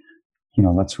 And,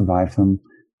 let's revive them.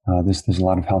 There's a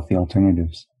lot of healthy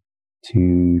alternatives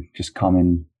to just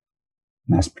common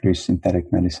mass-produced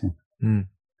synthetic medicine.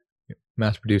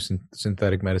 Mass-produced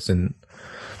synthetic medicine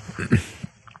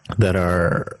that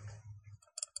are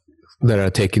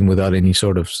taken without any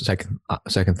sort of second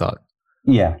thought.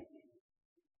 Yeah.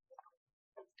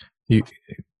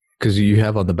 Because you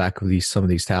have on the back of some of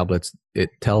these tablets, it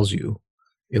tells you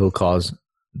it'll cause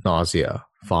nausea,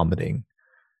 vomiting,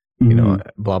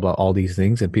 blah blah, all these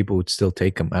things, and people would still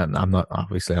take them. And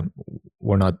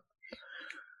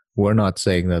we're not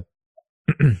saying that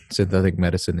synthetic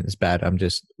medicine is bad. I'm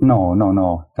just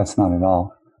no, that's not at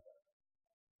all.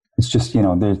 It's just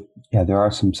there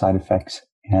are some side effects,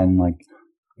 and like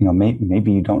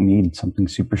maybe you don't need something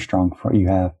super strong for what you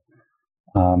have.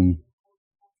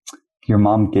 Your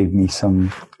mom gave me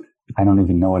some, I don't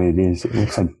even know what it is. It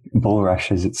looks like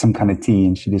bulrushes. It's some kind of tea,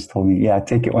 and she just told me, yeah,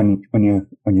 take it when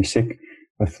you're sick,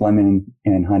 with lemon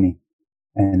and honey.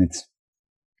 And it's.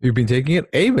 You've been taking it,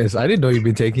 Amos? I didn't know you've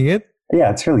been taking it.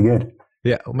 Yeah, it's really good.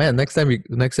 Yeah, man. Next time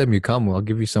you come, I'll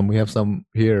give you some. We have some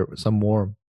here, some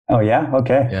more. Oh yeah,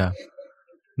 okay. Yeah.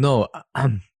 No,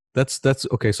 that's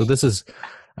okay. So this is,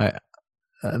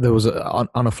 there was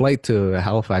on a flight to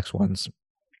Halifax once.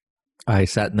 I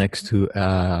sat next to what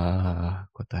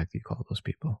the heck do you call those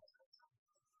people?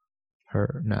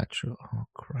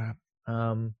 Naturopaths?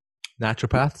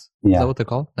 Yeah. Is that what they're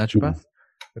called? Naturopath?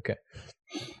 Yeah. Okay.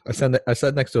 I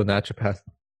sat next to a naturopath.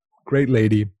 Great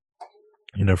lady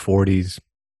in her 40s.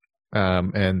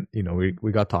 And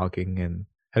we got talking and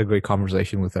had a great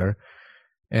conversation with her.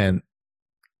 And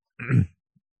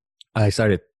I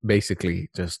started basically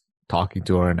just talking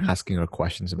to her and asking her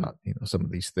questions about some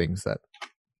of these things that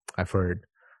I've heard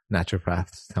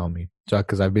naturopaths tell me. So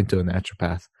because I've been to a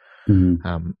naturopath,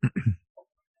 Mm-hmm.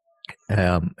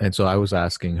 and so I was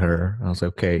asking her. I was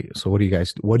like, okay, so what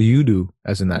do you do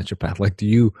as a naturopath? Like, do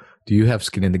you have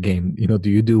skin in the game? Do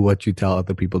you do what you tell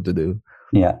other people to do?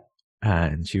 Yeah.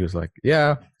 And she was like,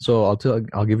 yeah. So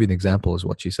I'll give you an example, is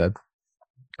what she said.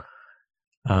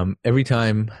 Every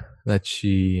time that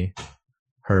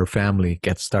her family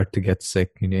start to get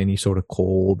sick, any sort of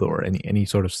cold or any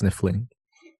sort of sniffling,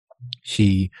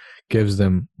 she gives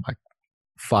them like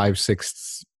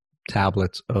 5-6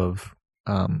 tablets of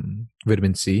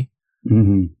vitamin C,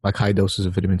 like high doses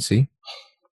of vitamin C.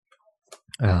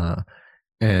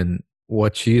 And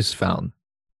what she's found,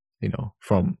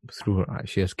 through her,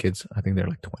 she has kids, I think they're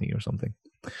like 20 or something.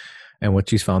 And what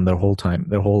she's found their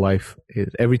whole life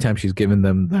is every time she's given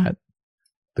them that,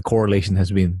 the correlation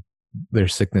has been their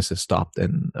sickness has stopped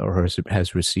or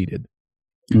has receded.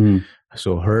 Mm-hmm.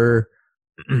 So her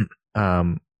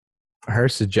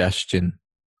suggestion,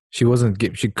 she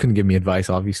couldn't give me advice,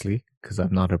 obviously, because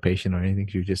I'm not her patient or anything.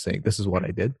 She was just saying, this is what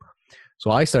I did.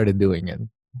 So I started doing it.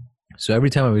 So every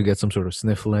time I would get some sort of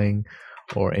sniffling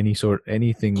or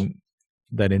anything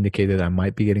that indicated I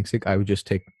might be getting sick, I would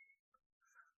just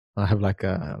I have like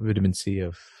a vitamin C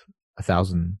of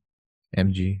 1,000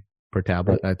 mg per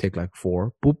tablet. I take like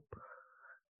 4. Boop.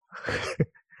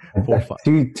 4 or 5.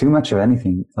 Too much of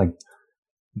anything, like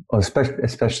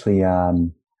especially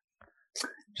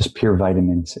just pure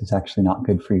vitamins, is actually not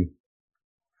good for you.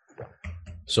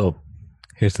 So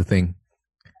here's the thing.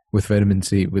 With vitamin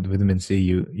C,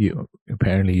 you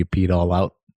apparently you pee it all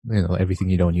out, everything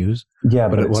you don't use. Yeah.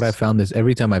 But what I found is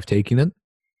every time I've taken it,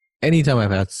 anytime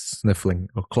I've had sniffling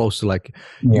or close to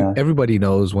everybody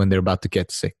knows when they're about to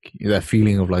get sick. That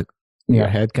feeling of like your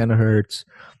head kind of hurts,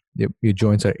 your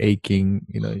joints are aching,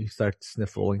 you start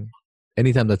sniffling.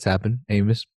 Anytime that's happened,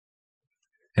 Amos,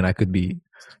 and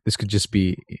this could just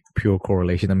be pure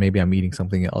correlation, and maybe I'm eating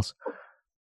something else.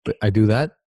 But I do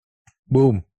that,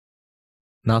 boom,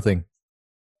 nothing.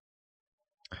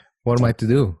 What am I to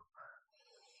do?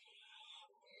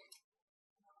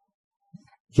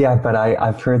 Yeah, but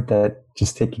I've heard that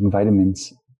just taking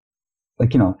vitamins,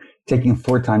 taking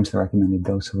 4 times the recommended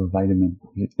dose of a vitamin,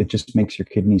 it just makes your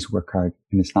kidneys work hard,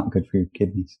 and it's not good for your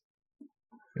kidneys.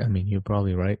 I mean, you're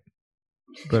probably right,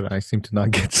 but I seem to not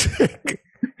get sick.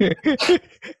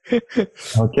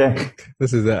 Okay.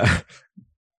 This is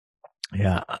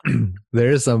yeah.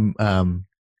 There is some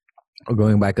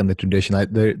going back on the tradition.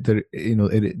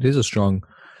 It is a strong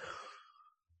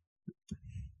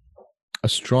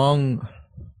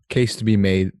case to be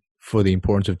made for the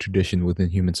importance of tradition within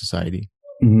human society.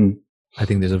 Mm-hmm. I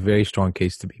think there's a very strong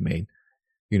case to be made.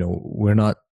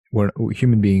 We're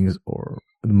human beings, or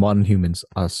modern humans,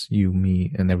 us, you,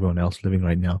 me, and everyone else living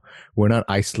right now. We're not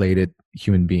isolated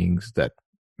human beings that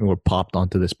were popped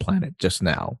onto this planet just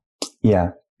now.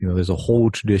 Yeah. There's a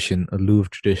whole tradition, a slew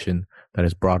of tradition that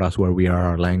has brought us where we are,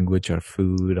 our language, our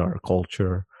food, our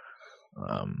culture,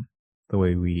 the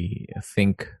way we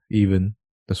think, even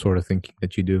the sort of thinking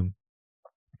that you do.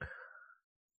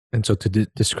 And so to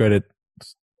discredit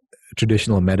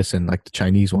traditional medicine, like the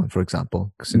Chinese one, for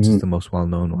example, since it's the most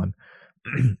well-known one,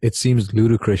 it seems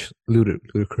ludicrous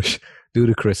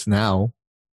now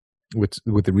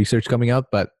with the research coming out.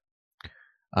 But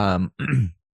I'm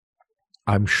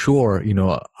sure,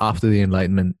 after the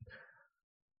Enlightenment,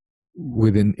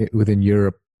 within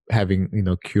Europe, having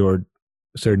cured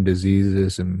certain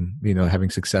diseases and having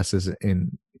successes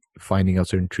in finding out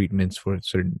certain treatments for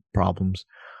certain problems,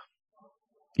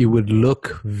 it would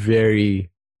look very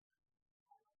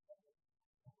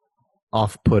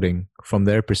off-putting from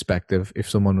their perspective if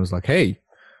someone was like, hey,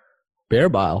 bear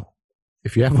bile,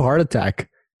 if you have a heart attack,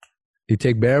 you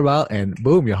take bear bile and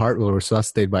boom, your heart will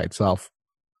resuscitate by itself.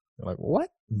 You're like, what?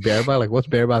 Bear bile? Like, what's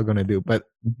bear bile going to do? But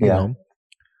the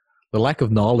lack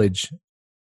of knowledge,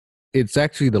 it's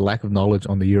actually the lack of knowledge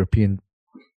on the European,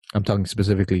 I'm talking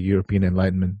specifically European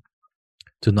Enlightenment,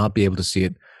 to not be able to see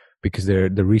it, because the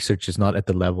research is not at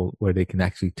the level where they can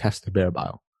actually test the bear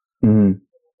bile.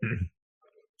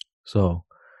 So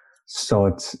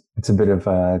it's a bit of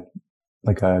a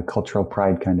cultural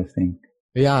pride kind of thing.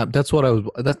 Yeah, that's what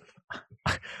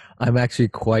I'm actually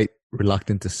quite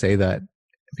reluctant to say that,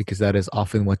 because that is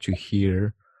often what you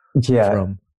hear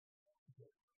from.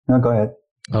 No, go ahead.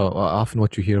 Often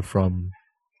what you hear from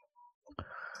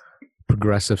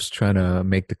progressives trying to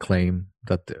make the claim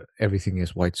that everything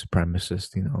is white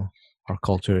supremacist. Our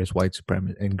culture is white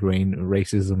supremacist, ingrained,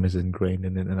 racism is ingrained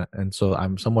in it, and so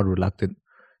I'm somewhat reluctant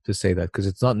to say that, because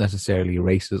it's not necessarily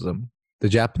racism. The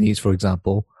Japanese, for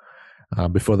example,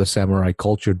 before the samurai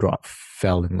culture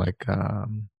fell in like I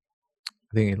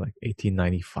think in like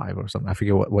 1895 or something. I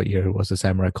forget what year it was the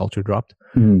samurai culture dropped.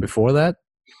 Before that,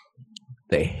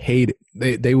 they hated.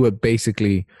 They would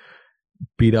basically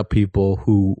beat up people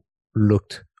who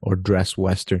looked or dressed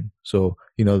Western. So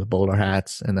the bowler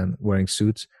hats and then wearing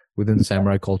suits within the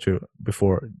samurai culture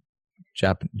before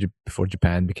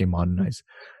Japan became modernized.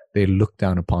 They looked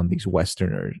down upon these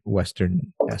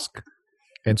Western-esque,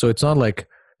 and so it's not like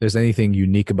there's anything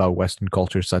unique about Western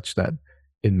culture such that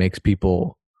it makes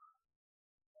people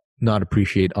not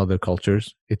appreciate other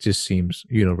cultures. It just seems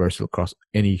universal across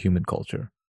any human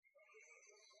culture.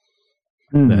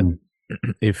 That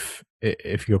if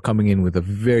you're coming in with a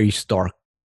very stark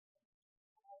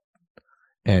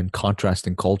and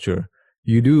contrasting culture,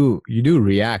 you do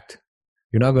react.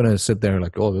 You're not going to sit there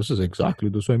like, oh, this is exactly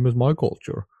the same as my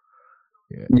culture.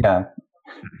 Yeah.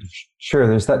 Sure.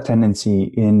 There's that tendency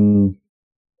in,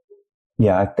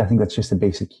 I think that's just a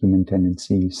basic human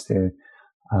tendency is to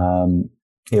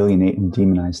alienate and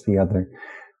demonize the other.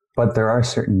 But there are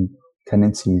certain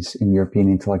tendencies in European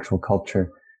intellectual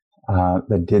culture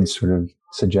that did sort of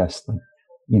suggest, like,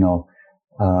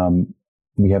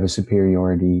 we have a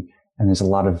superiority, and there's a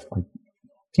lot of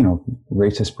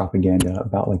racist propaganda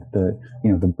about like the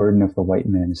burden of the white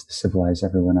man is to civilize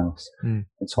everyone else. And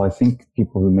so I think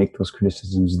people who make those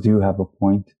criticisms do have a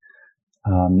point.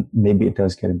 Maybe it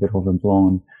does get a bit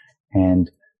overblown,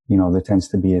 and there tends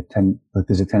to be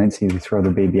there's a tendency to throw the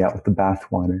baby out with the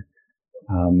bathwater.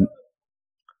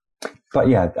 But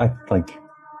yeah, I like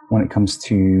when it comes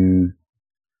to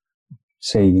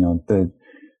say in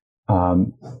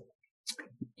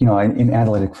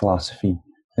analytic philosophy,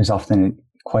 there's often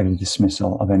quite a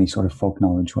dismissal of any sort of folk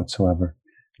knowledge whatsoever.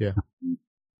 Yeah.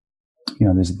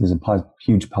 There's a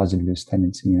huge positivist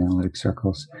tendency in analytic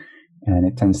circles, and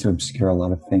it tends to obscure a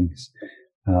lot of things.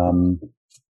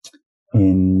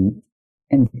 In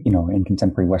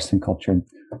contemporary Western culture,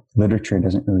 literature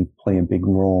doesn't really play a big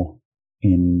role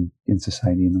in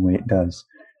society in the way it does.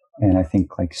 And I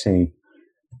think a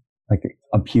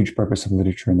huge purpose of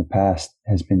literature in the past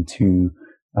has been to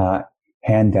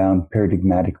hand down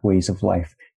paradigmatic ways of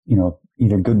life,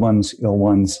 either good ones, ill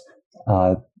ones.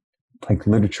 Like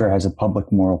literature has a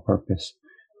public moral purpose.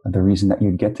 The reason that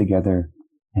you'd get together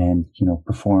and,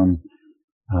 perform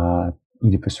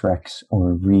Oedipus Rex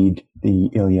or read the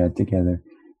Iliad together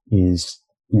is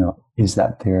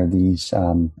that there are these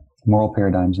moral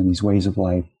paradigms and these ways of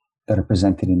life that are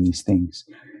presented in these things.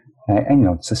 And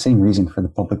it's the same reason for the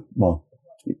public,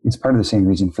 it's part of the same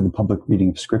reason for the public reading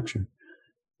of scripture.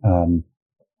 And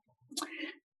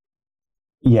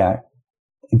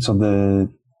so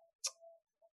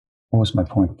what was my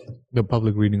point? The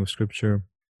public reading of scripture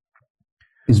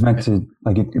is meant to,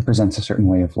 it presents a certain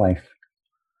way of life.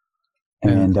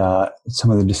 And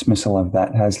some of the dismissal of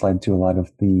that has led to a lot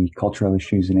of the cultural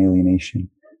issues and alienation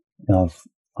of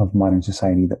modern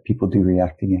society that people do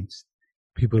react against.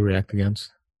 People react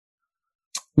against?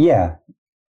 Yeah.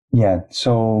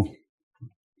 So,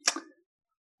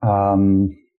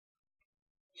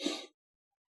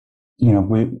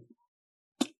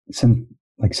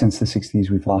 since the 60s,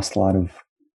 we've lost a lot of,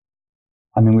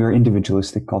 we were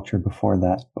individualistic culture before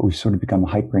that, but we've sort of become a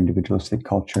hyper-individualistic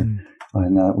culture.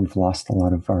 And we've lost a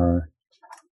lot of our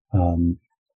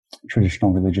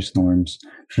traditional religious norms,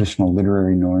 traditional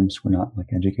literary norms. We're not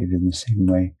educated in the same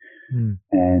way.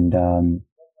 And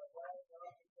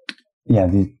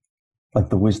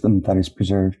the wisdom that is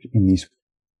preserved in these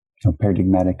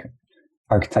paradigmatic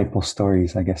archetypal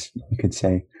stories, I guess you could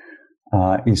say,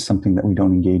 is something that we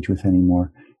don't engage with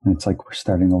anymore. And it's like we're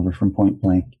starting over from point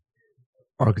blank.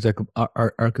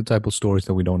 Archetypal stories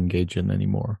that we don't engage in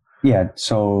anymore. Yeah,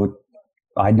 so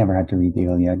I never had to read the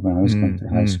Iliad when I was going through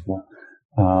high school.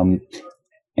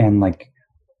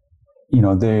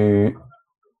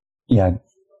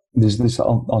 There's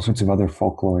all sorts of other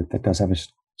folklore that does have a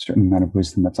certain amount of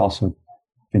wisdom that's also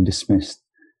been dismissed.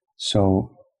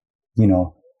 So,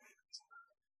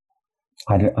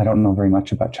 I don't know very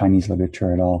much about Chinese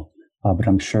literature at all, but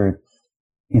I'm sure,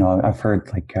 I've heard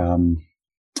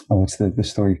what's the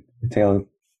story, the tale,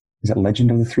 is it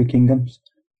Legend of the Three Kingdoms?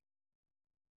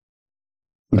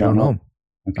 I don't know.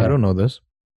 Okay. I don't know this.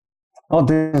 Oh,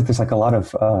 there's a lot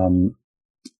of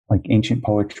ancient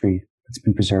poetry that's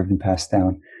been preserved and passed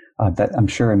down that I'm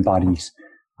sure embodies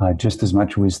just as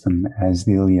much wisdom as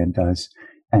the Iliad does,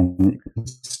 and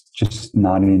it's just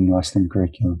not in Western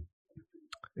curriculum.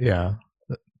 Yeah,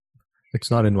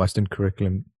 it's not in Western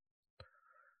curriculum.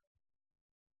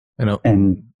 I know,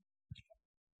 and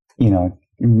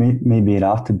maybe it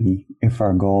ought to be if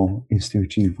our goal is to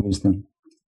achieve wisdom.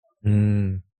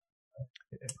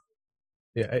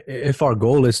 Yeah, if our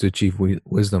goal is to achieve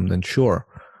wisdom, then sure.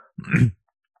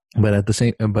 But at the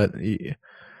same,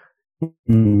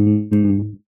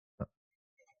 Mm,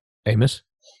 Amos,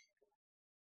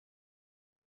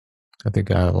 I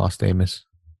think I lost Amos.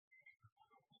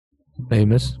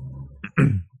 Amos.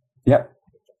 yep.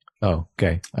 Oh,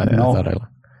 okay. I No. thought I.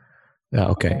 Yeah.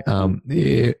 Okay.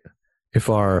 If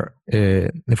our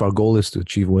goal is to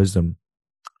achieve wisdom,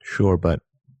 sure, but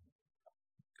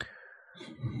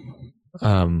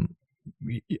um,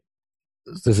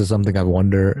 this is something I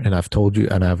wonder, and I've told you,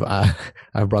 and I've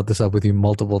brought this up with you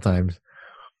multiple times.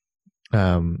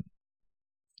 I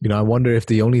wonder if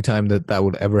the only time that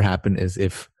would ever happen is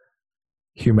if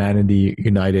humanity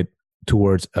united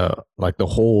towards like the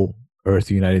whole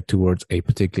Earth united towards a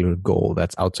particular goal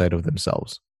that's outside of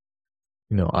themselves.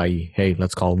 I.e., hey,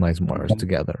 let's colonize Mars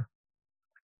together.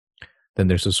 Then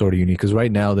there's a sort of unique, because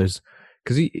right now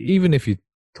because even if you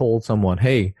told someone,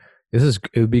 hey, it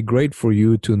would be great for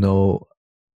you to know,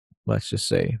 let's just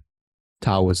say,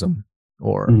 Taoism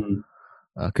or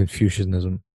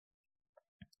Confucianism,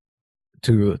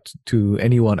 to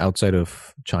anyone outside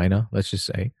of China, let's just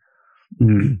say,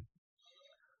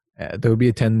 there would be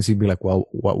a tendency to be like, well,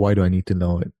 why do I need to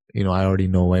know it? I already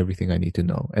know everything I need to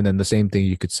know. And then the same thing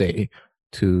you could say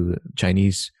to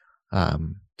Chinese,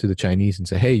 to the Chinese, and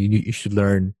say, hey, you should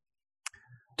learn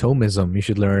Thomism. You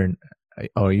should learn,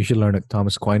 or you should learn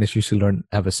Thomas Aquinas. You should learn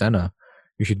Avicenna.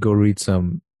 You should go read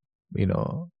some,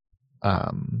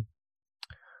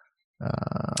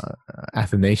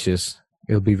 Athanasius.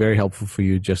 It'll be very helpful for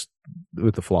you just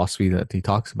with the philosophy that he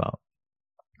talks about.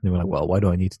 And we're like, well, why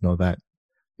do I need to know that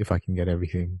if I can get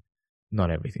everything? Not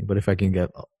everything, but if I can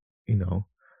get,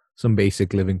 some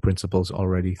basic living principles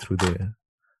already through the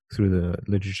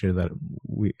literature that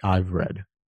I've read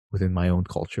within my own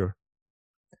culture.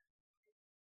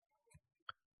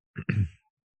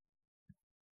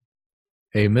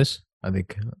 Amos, I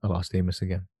think I lost Amos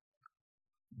again.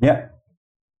 Yeah.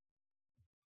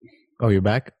 Oh, you're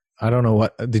back. I don't know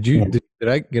what did you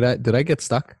yeah. Did I get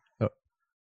stuck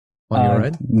on your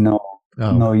end? No,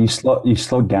 no. You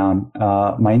slowed down.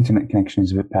 My internet connection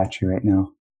is a bit patchy right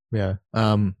now. Yeah.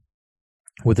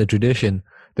 With the tradition,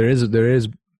 there is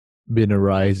been a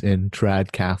rise in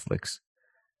trad Catholics,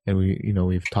 and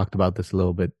we've talked about this a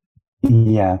little bit.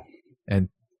 Yeah. And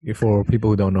for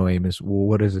people who don't know, Amos,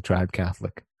 what is a trad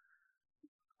Catholic?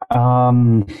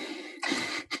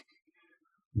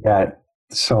 Yeah.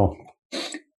 So,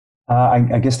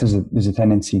 I guess there's a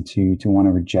tendency to want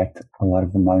to reject a lot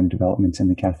of the modern developments in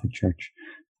the Catholic Church.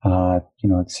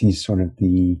 It sees sort of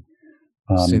the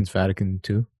since Vatican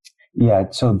II. Yeah.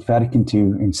 So Vatican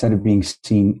II, instead of being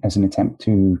seen as an attempt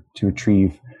to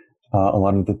retrieve a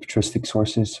lot of the patristic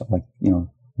sources, like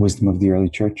wisdom of the early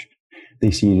Church,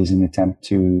 they see it as an attempt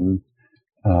to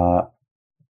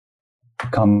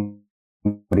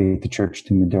accommodate the Church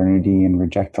to modernity and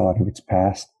reject a lot of its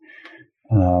past.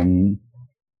 And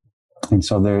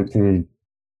so there's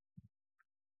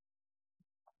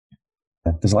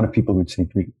a lot of people who would say,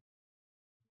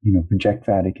 reject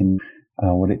Vatican,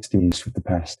 what it's doing with the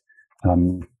past.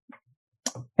 And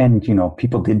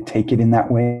people did take it in that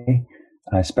way,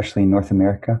 especially in North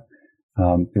America.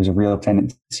 There's a real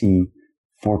tendency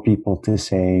for people to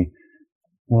say,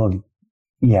 well,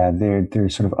 yeah, they're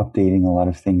sort of updating a lot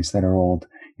of things that are old.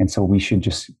 And so we should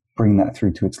just bring that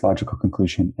through to its logical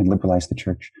conclusion and liberalize the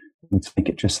church. Let's make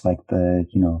it just like the,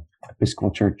 Episcopal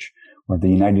Church or the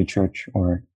United Church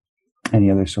or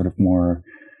any other sort of more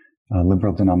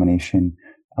liberal denomination.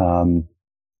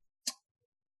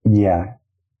 Yeah.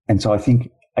 And so I think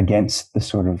against the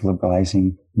sort of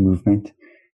liberalizing movement,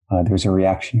 there's a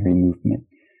reactionary movement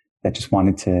that just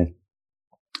wanted to,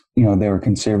 they were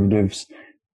conservatives,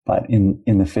 but in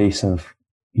the face of,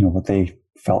 what they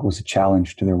felt was a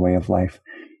challenge to their way of life,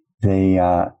 they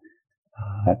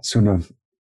sort of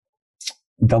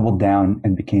doubled down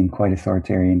and became quite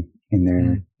authoritarian in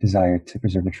their desire to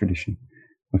preserve the tradition,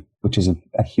 which is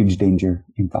a huge danger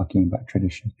in talking about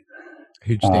tradition.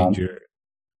 Huge danger.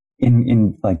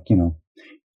 In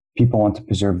people want to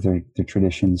preserve their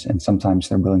traditions, and sometimes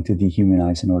they're willing to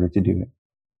dehumanize in order to do it.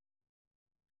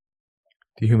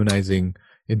 Dehumanizing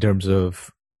in terms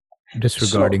of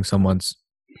disregarding someone's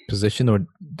position, or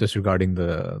disregarding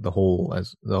the whole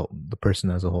as the person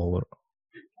as a whole.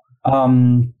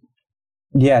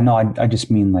 Yeah, no, I just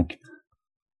mean like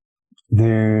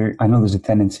I know there's a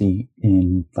tendency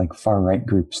in like far right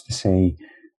groups to say,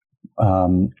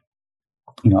 our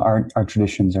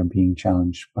traditions are being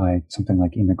challenged by something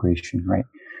like immigration, right?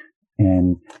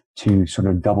 And to sort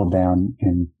of double down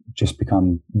and just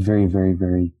become very, very,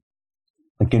 very,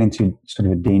 like get into sort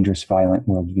of a dangerous, violent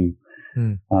worldview.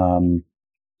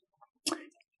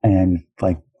 and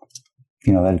like,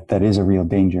 that is a real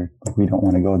danger. Like, we don't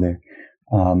want to go there.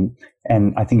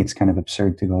 And I think it's kind of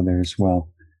absurd to go there as well.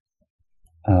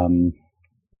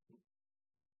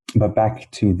 But back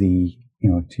to to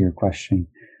your question.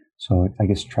 So I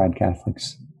guess trad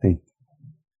Catholics,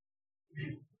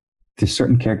 there's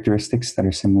certain characteristics that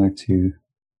are similar to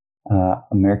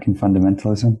American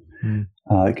fundamentalism,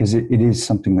 because it is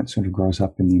something that sort of grows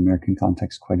up in the American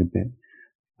context quite a bit.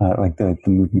 Like the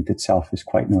movement itself is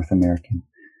quite North American.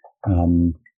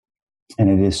 And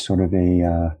it is sort of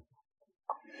a,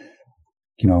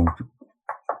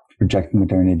 reject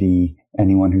modernity.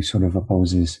 Anyone who sort of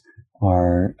opposes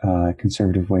our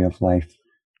conservative way of life,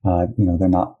 they're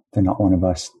not one of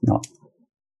us. Not,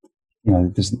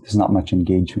 there's not much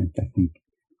engagement, I think.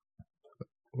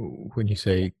 When you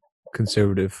say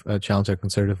conservative, challenge our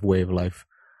conservative way of life,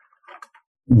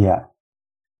 yeah,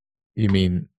 you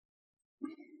mean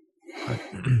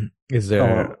is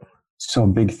there? So a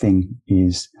big thing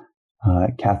is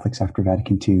Catholics after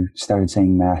Vatican II started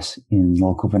saying Mass in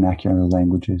local vernacular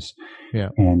languages. Yeah.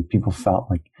 And people felt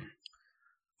like,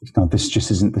 this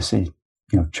just isn't the same.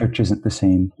 Church isn't the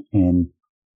same, and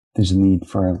there's a need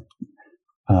for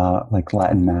like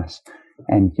Latin Mass.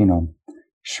 And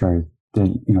sure,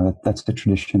 that's the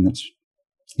tradition that's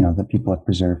that people have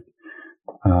preserved.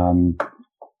 And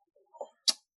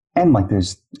like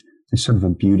there's sort of a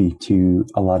beauty to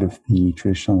a lot of the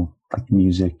traditional like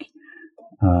music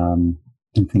and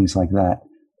things like that.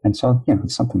 And so,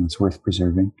 it's something that's worth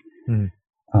preserving.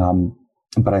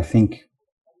 But I think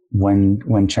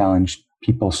when challenged,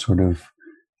 people sort of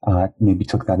maybe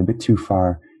took that a bit too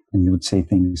far, and would say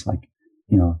things like,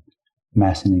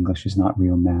 Mass in English is not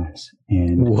real Mass.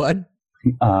 And what?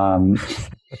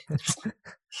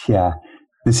 Yeah,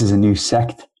 this is a new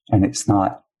sect, and it's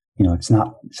not, it's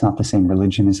not the same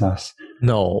religion as us.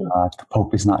 No, the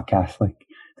Pope is not Catholic.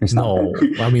 There's no.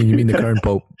 I mean, you mean the current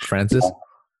Pope Francis?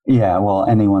 Yeah. Well,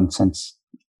 anyone since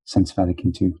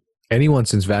Vatican II. Anyone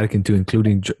since Vatican II,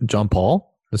 including John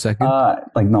Paul II?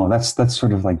 No, that's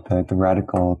sort of like the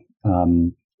radical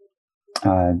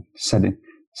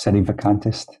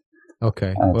sedevacantist.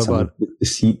 Okay. What about the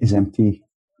seat is empty,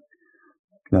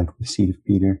 like the seat of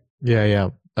Peter? Yeah.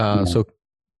 So,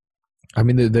 I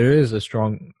mean, there is a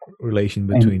strong relation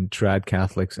between trad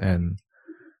Catholics and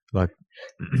like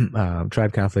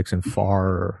trad Catholics and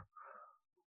far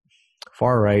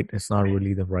right. It's not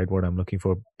really the right word I'm looking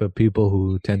for, but people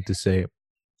who tend to say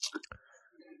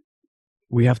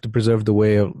we have to preserve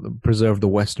the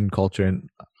Western culture, and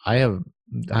I have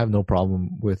no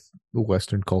problem with the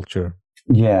Western culture.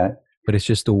 Yeah, but it's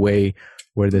just a way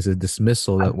where there's a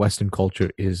dismissal that Western culture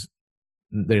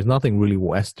there's nothing really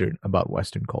Western about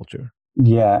Western culture.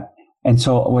 Yeah, and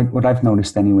so what I've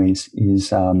noticed, anyways,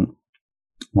 is I'm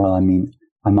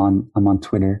on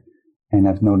Twitter, and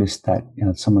I've noticed that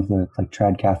some of the like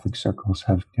trad Catholic circles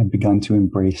have begun to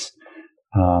embrace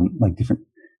like different,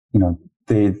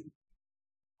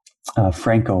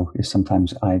 Franco is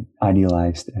sometimes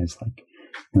idealized as like,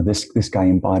 this guy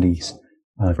embodies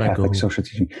Catholic social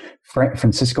teaching.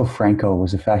 Francisco Franco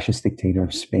was a fascist dictator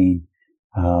of Spain,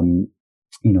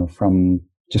 from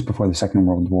just before the Second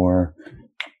World War.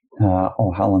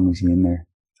 How long was he in there?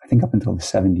 I think up until the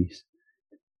 70s.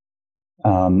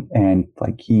 And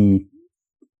like he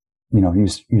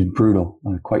was brutal,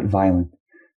 quite violent.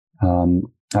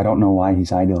 I don't know why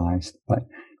he's idolized, but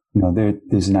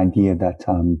there's an idea that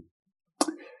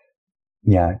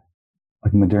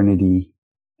like modernity,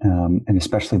 and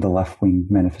especially the left-wing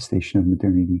manifestation of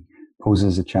modernity,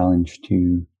 poses a challenge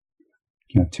to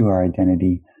our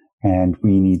identity, and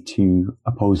we need to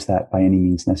oppose that by any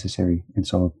means necessary. And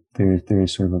so there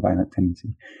is sort of a violent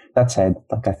tendency. That said,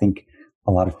 like I think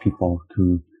a lot of people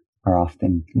who are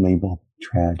often labeled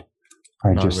trad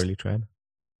are not just really trad.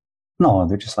 No,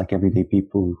 they're just like everyday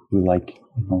people who like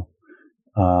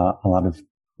a lot of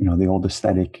the old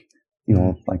aesthetic, the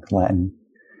old like Latin,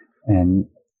 and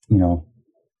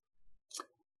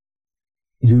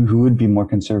who would be more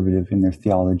conservative in their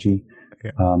theology,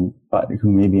 but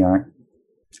who maybe aren't,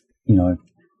 who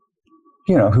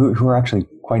are actually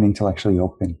quite intellectually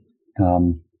open.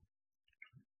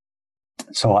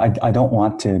 So I don't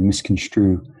want to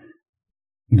misconstrue,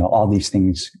 all these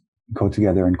things go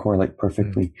together and correlate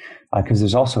perfectly, because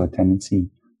there's also a tendency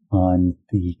on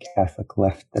the Catholic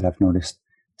left that I've noticed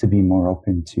to be more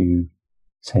open to,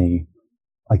 say,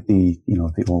 like the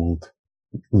old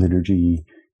liturgy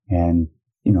and,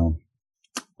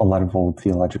 a lot of old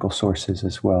theological sources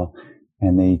as well.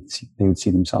 And they would see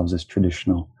themselves as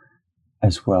traditional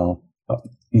as well, but,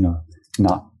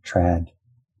 not trad.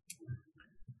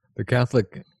 The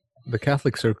Catholic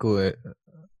circle,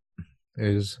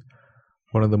 is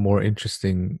one of the more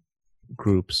interesting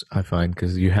groups I find,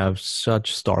 because you have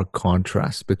such stark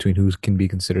contrast between who can be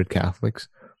considered Catholics.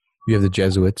 You have the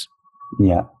Jesuits,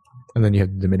 Yeah. and then you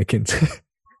have the Dominicans.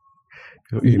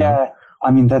 Yeah.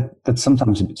 I mean, that's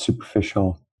sometimes a bit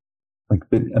superficial, like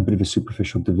a bit of a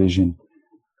superficial division.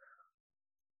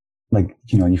 Like,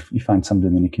 you find some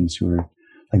Dominicans who are,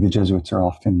 like, the Jesuits are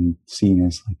often seen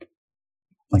as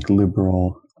like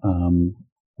liberal,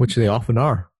 which they often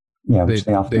are. Yeah, which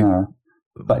they often are.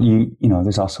 But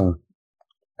there's also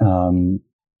some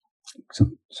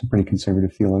pretty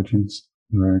conservative theologians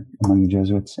who are among the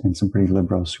Jesuits, and some pretty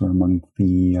liberals who are among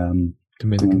the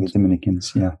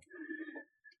Dominicans. Yeah.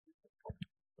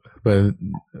 But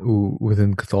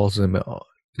within Catholicism,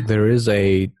 there is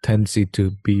a tendency to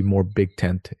be more big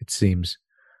tent, it seems.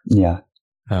 Yeah.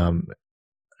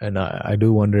 And I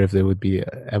do wonder if there would be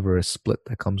ever a split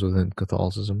that comes within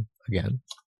Catholicism again.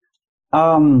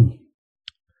 Yeah,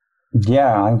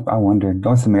 I wonder.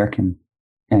 North American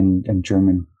and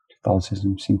German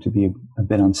Catholicism seem to be a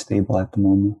bit unstable at the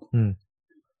moment.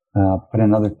 But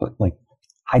another, like,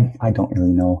 I don't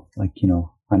really know. Like,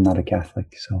 I'm not a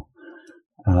Catholic, so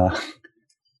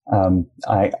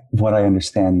what I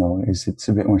understand though is it's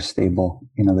a bit more stable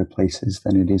in other places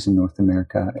than it is in North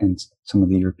America and some of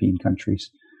the European countries.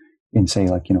 In, say,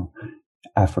 like,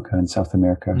 Africa and South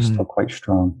America are still quite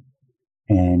strong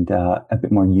and a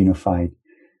bit more unified.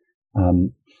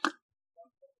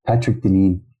 Patrick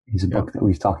Deneen, he's a book that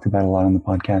we've talked about a lot on the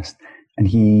podcast, and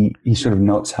he sort of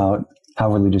notes how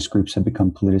religious groups have become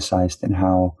politicized and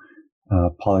how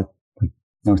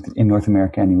in North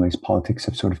America anyways, politics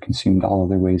have sort of consumed all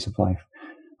other ways of life,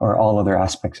 or all other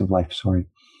aspects of life,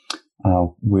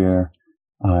 where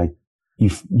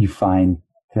you find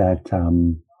that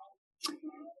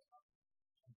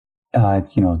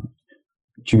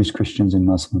Jews, Christians, and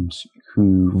Muslims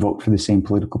who vote for the same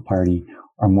political party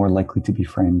are more likely to be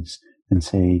friends than,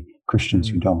 say, Christians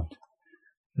who don't.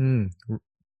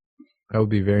 That would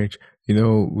be very.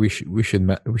 We should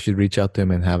reach out to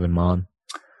him and have him on.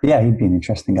 Yeah, he'd be an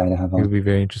interesting guy to have on. It would be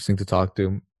very interesting to talk to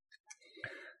him.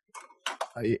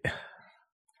 I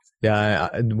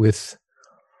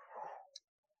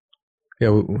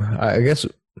guess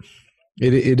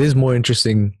it is more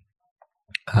interesting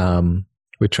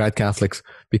with trad Catholics,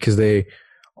 because they,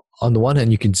 on the one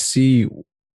hand, you can see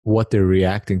what they're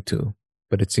reacting to,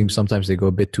 but it seems sometimes they go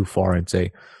a bit too far and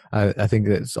say, I think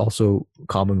it's also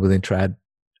common within trad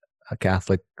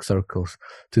Catholic circles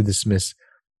to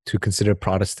consider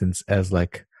Protestants as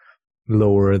like they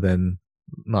don't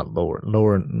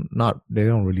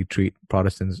really treat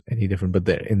Protestants any different, but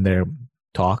in their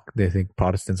talk, they think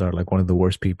Protestants are like one of the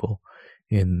worst people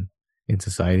in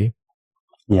society.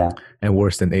 Yeah. And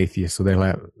worse than atheists. So they're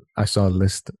like, I saw a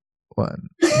list.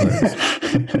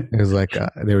 It was like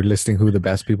they were listing who the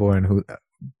best people are and who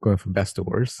going from best to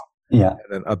worst. Yeah. And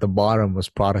then at the bottom was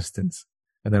Protestants,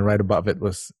 and then right above it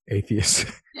was atheists.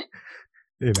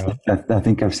 I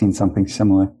think I've seen something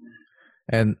similar.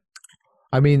 And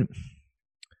I mean,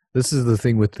 this is the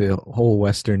thing with the whole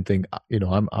Western thing.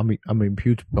 I'm a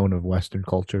huge proponent of Western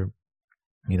culture.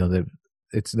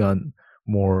 It's done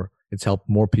more. It's helped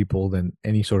more people than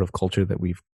any sort of culture that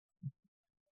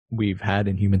we've had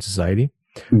in human society.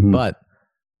 Mm-hmm. But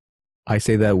I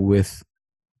say that with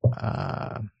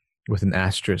an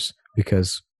asterisk,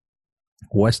 because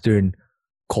Western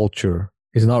culture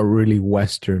is not really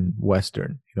Western.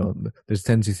 There's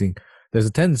a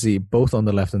tendency both on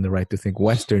the left and the right to think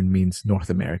Western means North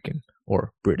American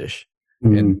or British,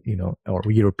 and or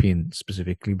European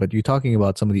specifically. But you're talking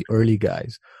about some of the early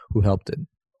guys who helped it.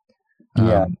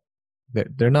 Yeah.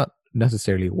 They're not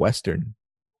necessarily Western,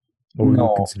 or we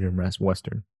would consider them as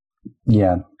Western.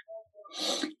 Yeah.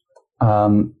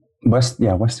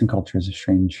 Western culture is a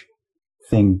strange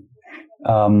thing.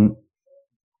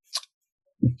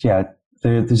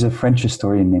 There's a French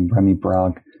historian named Remy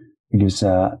Brague who gives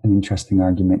an interesting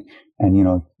argument, and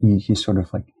he's sort of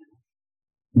like,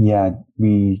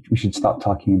 we should stop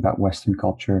talking about Western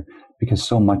culture because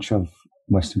so much of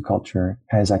Western culture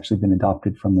has actually been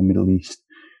adopted from the Middle East,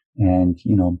 and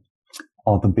a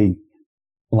lot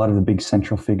of the big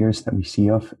central figures that we see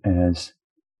of as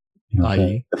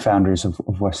the founders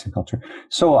of Western culture.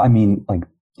 So I mean, like,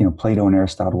 Plato and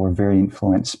Aristotle were very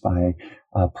influenced by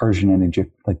Persian and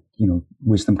Egypt, like,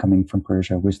 wisdom coming from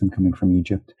Persia, wisdom coming from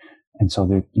Egypt. And so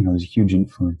there's a huge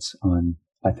influence on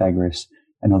Pythagoras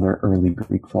and other early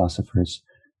Greek philosophers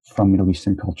from Middle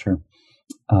Eastern culture.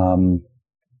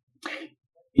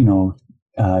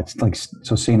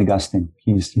 So St. Augustine,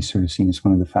 he's sort of seen as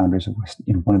one of the founders of West,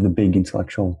 one of the big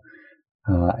intellectual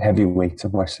heavyweights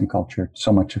of Western culture.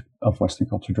 So much of Western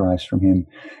culture derives from him.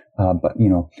 But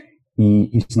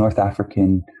he's North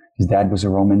African. His dad was a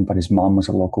Roman, but his mom was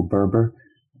a local Berber.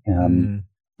 And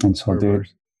so there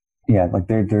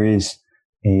is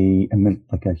a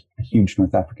huge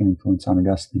North African influence on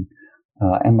Augustine,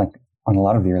 and like on a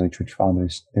lot of the early church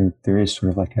fathers. There is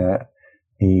sort of like a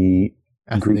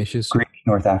Greek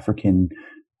North African.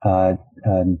 I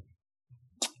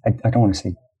don't want to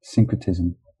say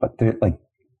syncretism, but they're like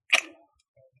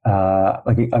a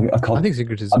cult. I think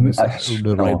syncretism is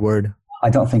the right word. I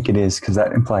don't think it is, because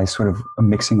that implies sort of a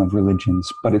mixing of religions,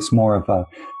 but it's more of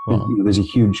there's a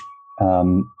huge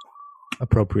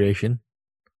appropriation.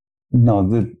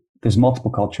 No, there's multiple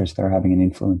cultures that are having an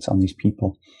influence on these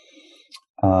people.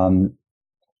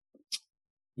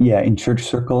 In church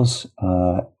circles,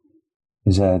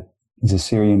 there's a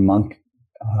Syrian monk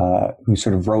who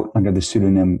sort of wrote under the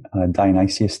pseudonym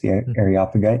Dionysius the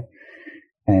Areopagite,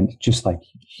 and just like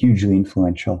hugely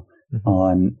influential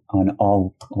on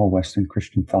all Western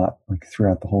Christian thought, like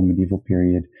throughout the whole medieval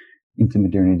period into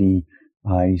modernity.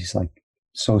 He's like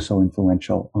so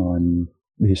influential on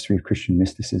the history of Christian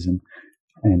mysticism,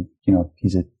 and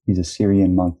he's a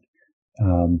Syrian monk.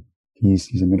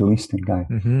 He's a Middle Eastern guy,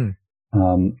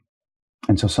 and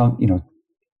so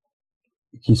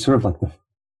he's sort of like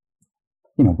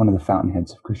one of the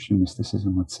fountainheads of Christian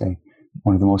mysticism. Let's say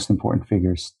one of the most important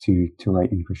figures to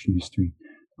write in Christian history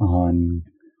on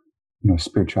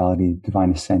spirituality,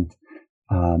 divine ascent.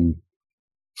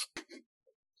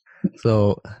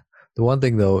 So the one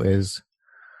thing though is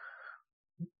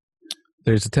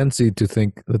there's a tendency to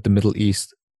think that the Middle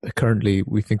East, currently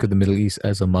we think of the Middle East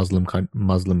as a Muslim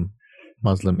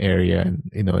area, and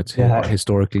it's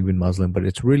historically been Muslim, but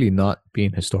it's really not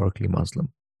been historically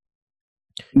Muslim.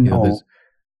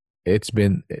 It's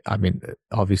been, I mean,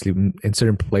 obviously in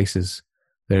certain places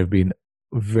there have been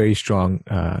very strong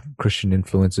Christian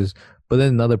influences, but then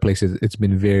in other places it's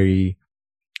been very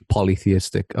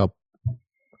polytheistic.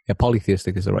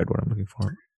 Polytheistic is the right word I'm looking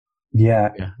for. Yeah.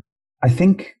 I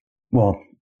think, well,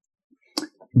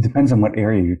 it depends on what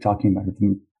area you're talking about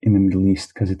in the Middle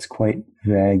East, because it's quite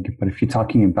vague. But if you're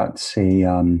talking about, say,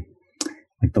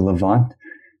 like the Levant,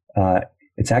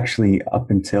 it's actually up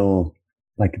until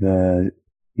like the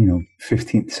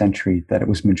 15th century that it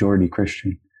was majority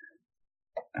Christian.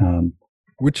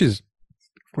 Which is,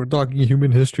 if we're talking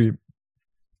human history,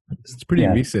 it's pretty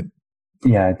recent.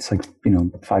 Yeah, it's like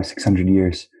 500-600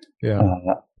 years. Yeah.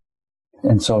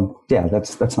 And so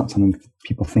that's not something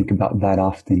people think about that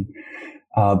often.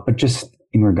 But just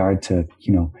in regard to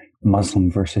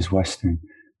Muslim versus Western,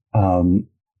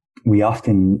 we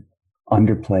often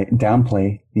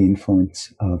downplay the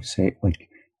influence of, say, like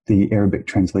the Arabic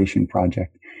translation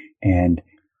project, and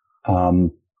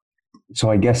so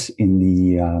I guess in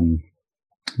the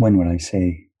when would I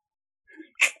say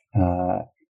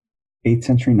 8th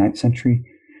century, 9th century,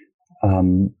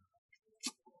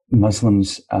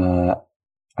 Muslims, I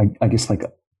guess like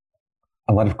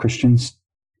a lot of Christians.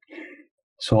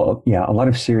 So a lot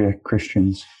of Syriac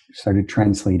Christians started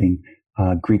translating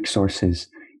Greek sources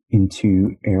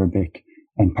into Arabic,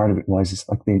 and part of it was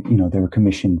like they were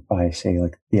commissioned by, say,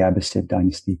 like the Abbasid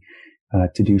dynasty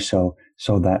to do so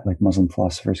that like Muslim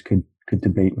philosophers could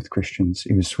debate with Christians.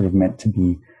 It was sort of meant to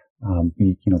be,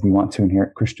 we want to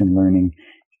inherit Christian learning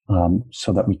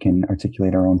so that we can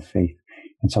articulate our own faith.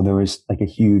 And so there was like a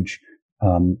huge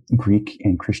Greek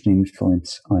and Christian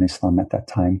influence on Islam at that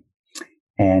time.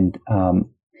 And,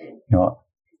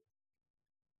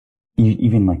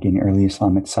 even like in early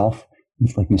Islam itself,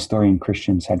 like Nestorian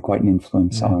Christians had quite an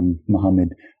influence on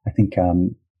Muhammad. I think,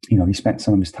 he spent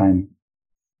some of his time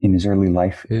in his early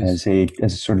life as a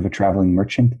sort of a traveling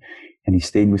merchant, and he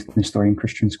stayed with Nestorian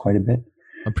Christians quite a bit.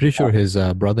 I'm pretty sure his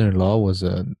brother-in-law was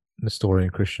a Nestorian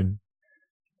Christian.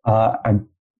 The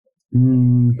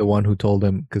one who told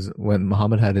him, because when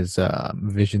Muhammad had his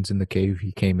visions in the cave,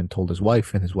 he came and told his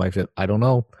wife, and his wife said, "I don't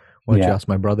know. Why don't you ask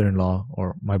my brother-in-law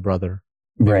or my brother?"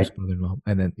 Right. Brother-in-law.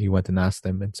 And then he went and asked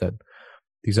them and said,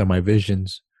 "These are my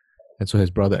visions." And so his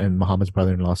brother and Muhammad's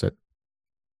brother-in-law said,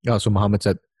 so Muhammad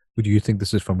said, "Do you think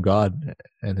this is from God?"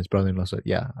 And his brother-in-law said,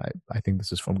 "Yeah, I think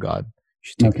this is from God. You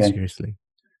should take it seriously."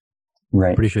 Right.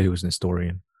 I'm pretty sure he was an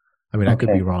historian. I mean, I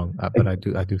could be wrong, but I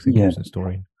do think he was an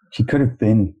historian. He could have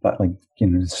been, but like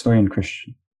Nestorian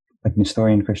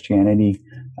Christianity,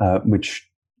 which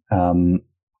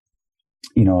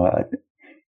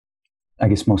I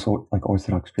guess most like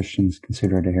Orthodox Christians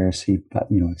consider it a heresy, but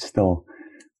it's still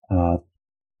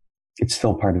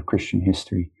part of Christian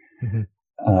history. Mm-hmm.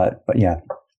 But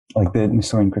like the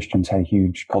Nestorian Christians had a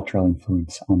huge cultural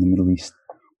influence on the Middle East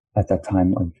at that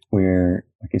time, of where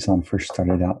like Islam first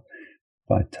started out.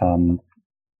 But so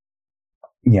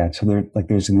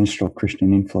there's initial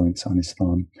Christian influence on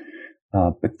Islam,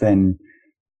 but then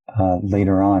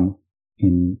later on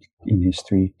in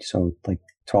history, so like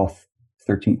 12th,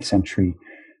 13th century,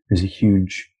 there's a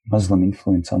huge Muslim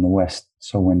influence on the West.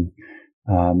 So when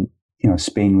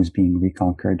Spain was being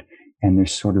reconquered, and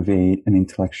there's sort of an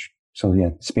intellectual. So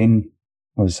Spain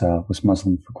was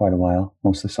Muslim for quite a while.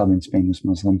 Most of southern Spain was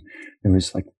Muslim. There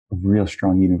was like a real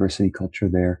strong university culture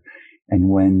there, and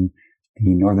when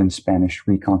the northern Spanish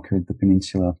reconquered the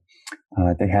peninsula,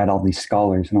 they had all these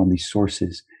scholars and all these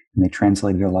sources, and they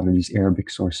translated a lot of these Arabic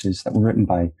sources that were written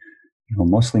by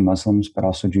mostly Muslims, but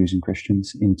also Jews and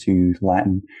Christians, into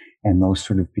Latin, and those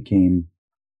sort of became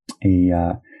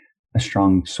a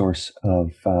strong source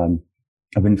of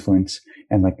influence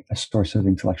and like a source of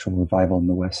intellectual revival in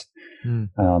the West.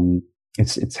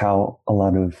 It's how a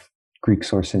lot of Greek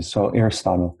sources. So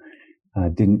Aristotle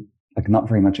not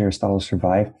very much Aristotle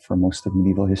survived for most of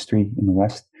medieval history in the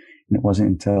West, and it wasn't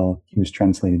until he was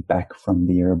translated back from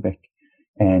the Arabic,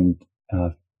 and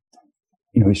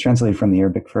he was translated from the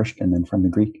Arabic first and then from the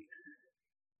Greek.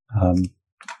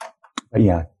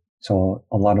 So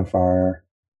a lot of our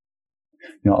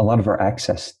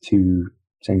access to,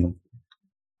 say,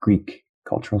 Greek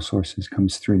cultural sources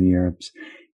comes through the Arabs,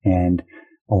 and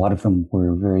a lot of them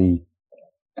were very,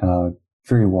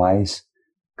 very wise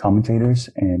commentators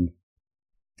and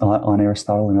on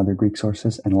Aristotle and other Greek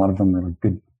sources, and a lot of them were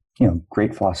good,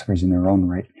 great philosophers in their own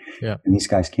right. Yeah. And these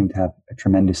guys came to have a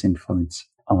tremendous influence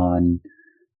on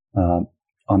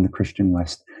the Christian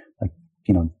West. Like,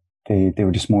 they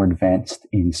were just more advanced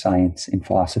in science, in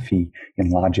philosophy, in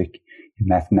logic, in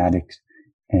mathematics.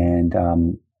 And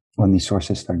when these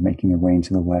sources started making their way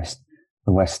into the West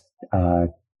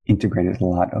integrated a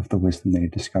lot of the wisdom they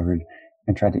had discovered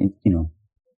and tried to,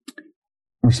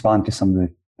 respond to some of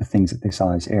the things that they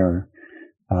saw as error.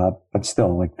 But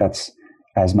still, like, that's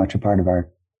as much a part of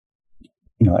our,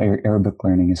 Arabic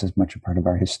learning is as much a part of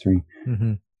our history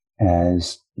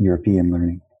as European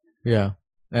learning. Yeah.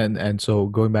 And so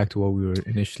going back to what we were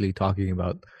initially talking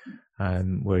about,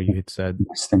 and where you had said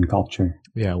Western culture.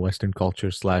 Yeah, Western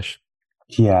culture /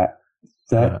 Yeah,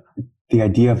 the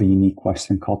idea of a unique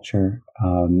Western culture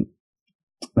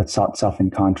that saw itself in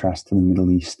contrast to the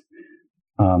Middle East.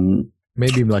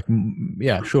 Maybe like,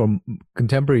 yeah, sure.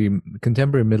 Contemporary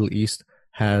Middle East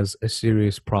has a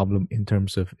serious problem in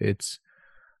terms of its,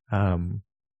 in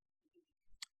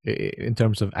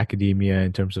terms of academia,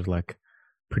 in terms of like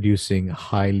producing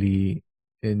highly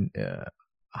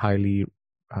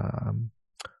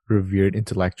revered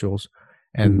intellectuals.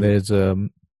 And there's a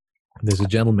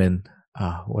gentleman,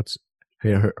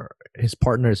 his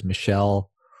partner is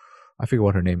Michelle. I forget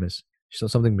what her name is. She's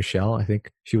something Michelle, I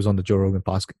think. She was on the Joe Rogan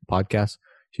podcast.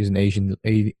 She's an Asian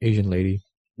lady.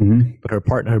 But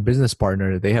her business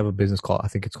partner, they have a business called, I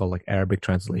think it's called like Arabic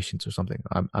Translations or something.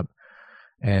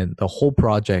 And the whole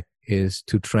project is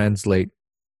to translate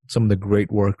some of the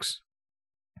great works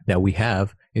that we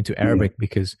have into Arabic,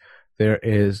 because there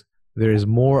is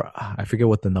more, I forget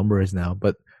what the number is now,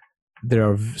 but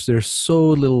there's so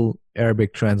little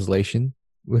Arabic translation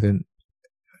within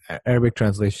Arabic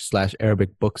translation /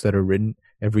 Arabic books that are written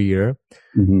every year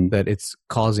that it's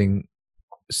causing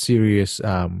serious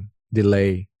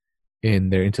delay in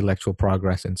their intellectual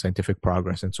progress and scientific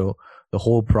progress. And so the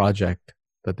whole project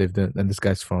that they've done, and this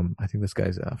guy's from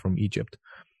Egypt,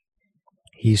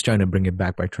 he's trying to bring it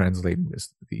back by translating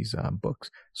these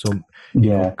books. So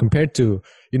compared to,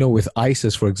 with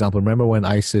ISIS, for example, remember when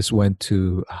ISIS went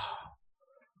to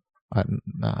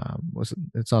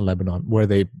it's not Lebanon, where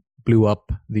they blew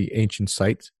up the ancient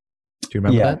site? Do you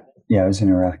remember that? Yeah, it was in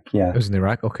Iraq. Yeah, it was in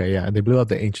Iraq. Okay, yeah, and they blew up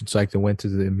the ancient site. They went to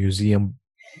the museum,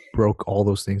 broke all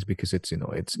those things because it's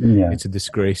a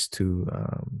disgrace to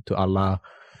Allah.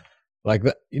 Like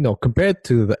that,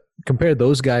 compare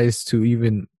those guys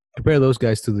to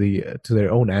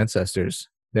their own ancestors.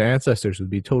 Their ancestors would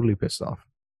be totally pissed off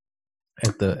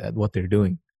at what they're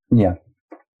doing. Yeah.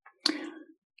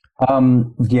 I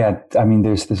mean,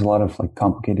 there's a lot of like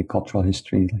complicated cultural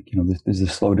history. Like, there's the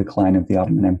slow decline of the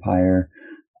Ottoman Empire,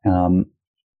 and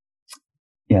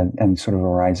sort of a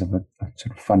rise of a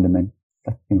sort of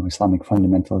Islamic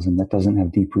fundamentalism that doesn't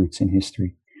have deep roots in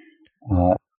history.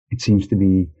 It seems to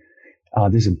be.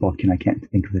 There's a book, and I can't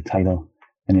think of the title,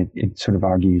 and it sort of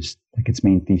argues, like, its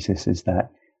main thesis is that,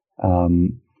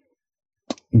 the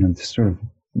sort of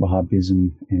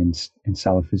Wahhabism and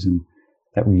Salafism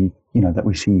that we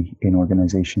see in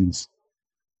organizations,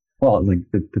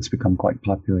 that's become quite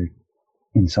popular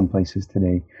in some places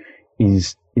today,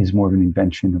 is more of an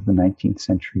invention of the 19th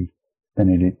century.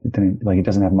 like it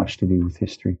doesn't have much to do with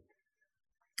history.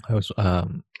 I was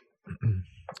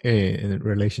in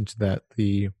relation to that,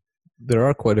 there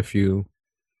are quite a few.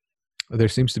 There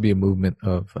seems to be a movement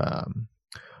of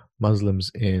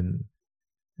Muslims in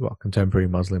contemporary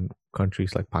Muslim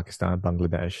countries like Pakistan,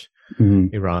 Bangladesh,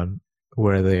 Iran,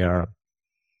 where they are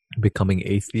becoming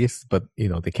atheists, but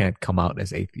they can't come out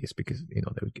as atheists because they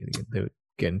would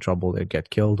get in trouble, they'd get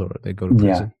killed, or they'd go to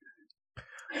prison.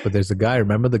 But there's a guy.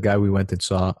 Remember the guy we went and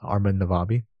saw, Arman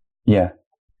Navabi? Yeah.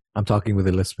 I'm talking with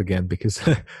a lisp again because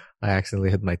I accidentally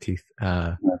hit my teeth.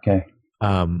 Okay.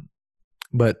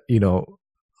 But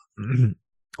on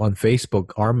Facebook,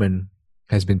 Arman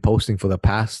has been posting for the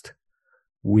past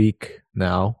week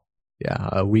now. Yeah,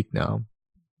 a week now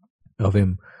of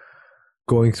him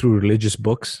going through religious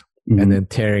books and then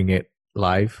tearing it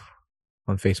live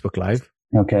on Facebook Live.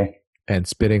 Okay. And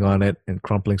spitting on it and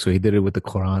crumpling. So he did it with the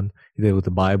Quran. He did it with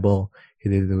the Bible. He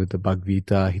did it with the Bhagavad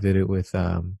Gita. He did it with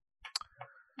the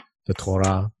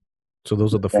Torah. So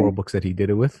those are the 4 books that he did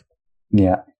it with.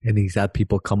 Yeah. And he's had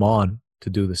people come on to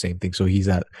do the same thing. So he's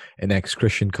had an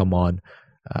ex-Christian come on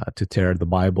to tear the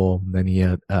Bible. Then he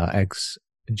had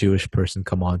ex-Jewish person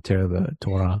come on, tear the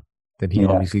Torah. Then he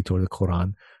obviously tore the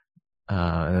Quran.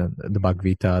 And the Bhagavad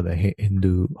Gita, the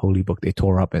Hindu holy book, they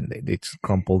tore up and they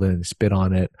crumpled it and spit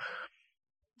on it.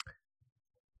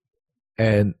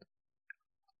 And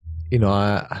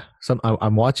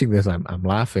I'm watching this. I'm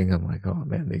laughing. I'm like, oh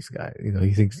man, these guys.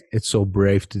 He thinks it's so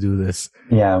brave to do this.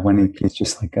 Yeah, when he's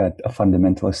just like a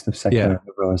fundamentalist of secular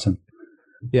liberalism.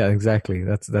 Yeah, exactly.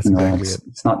 That's exactly it.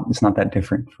 It's not that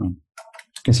different from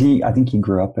because I think he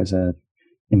grew up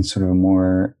in sort of a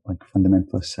more like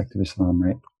fundamentalist sect of Islam,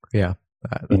 right? Yeah,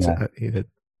 he did.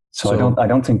 So I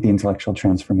don't think the intellectual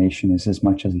transformation is as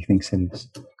much as he thinks it is.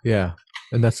 Yeah,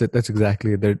 and that's it. That's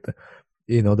exactly it.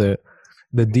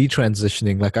 The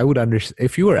detransitioning. Like I would understand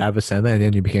if you were Avicenna and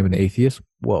then you became an atheist.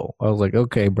 Whoa, I was like,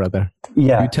 okay, brother.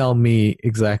 Yeah, you tell me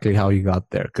exactly how you got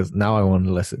there because now I want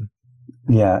to listen.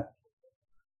 Yeah.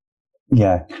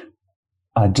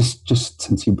 Just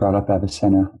since you brought up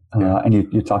Avicenna, and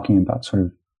you're talking about sort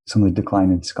of some of the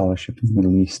decline in scholarship in the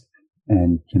Middle East,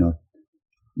 and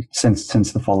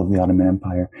since the fall of the Ottoman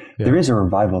Empire, there is a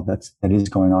revival that is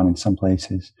going on in some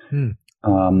places.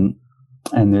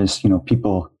 And there's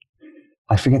people,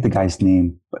 I forget the guy's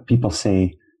name, but people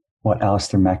say what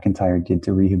Alistair McIntyre did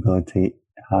to rehabilitate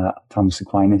Thomas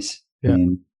Aquinas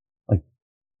in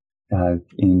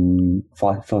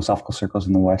philosophical circles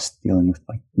in the West, dealing with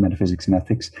like metaphysics and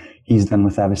ethics. He's done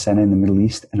with Avicenna in the Middle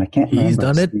East, and I can't remember. He's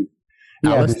done it?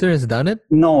 Alistair has done it?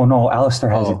 No, Alistair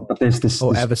hasn't. But there's this...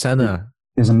 Avicenna.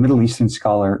 There's a Middle Eastern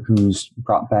scholar who's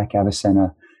brought back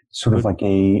Avicenna, sort of like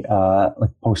a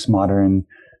like postmodern,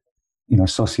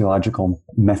 sociological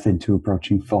method to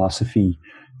approaching philosophy.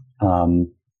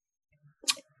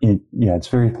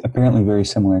 It's apparently very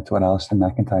similar to what Alistair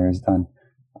McIntyre has done.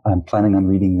 I'm planning on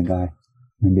reading the guy.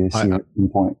 Maybe this year at some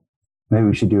point. Maybe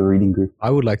we should do a reading group.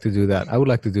 I would like to do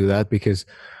that because,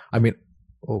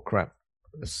 oh crap.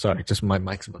 Sorry, just my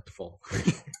mic's about to fall.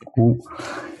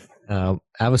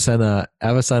 Avicenna,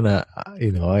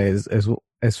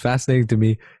 is fascinating to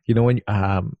me.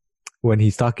 When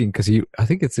he's talking, because I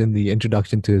think it's in the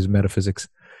introduction to his metaphysics,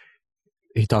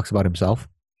 he talks about himself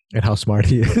and how smart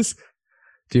he is.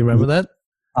 Do you remember that?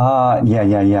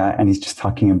 Yeah. And he's just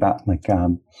talking about like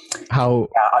how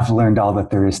I've learned all that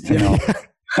there is to know.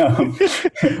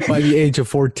 By the age of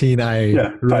 14,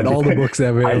 I read all the books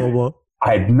available.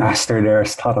 I had mastered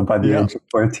Aristotle by the age of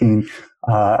 14.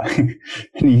 I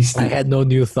had no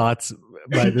new thoughts.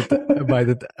 By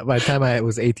the time I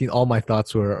was 18, all my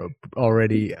thoughts were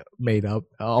already made up.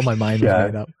 All my mind was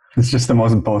made up. It's just the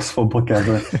most boastful book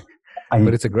ever.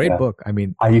 But it's a great book.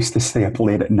 I used to stay up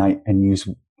late at night and use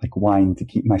like wine to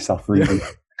keep myself reading.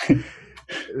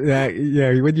 Yeah.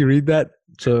 When you read that,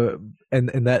 so and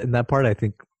in that part, I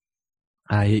think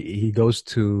he goes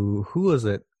to, who was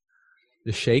it?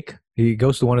 The Sheikh. He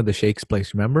goes to one of the Sheikh's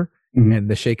place. Remember? Mm-hmm. And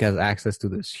the Sheikh has access to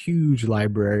this huge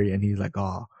library, and he's like,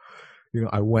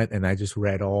 I went and I just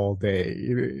read all day.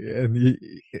 And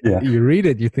you read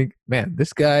it, you think, man,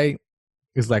 this guy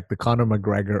is like the Conor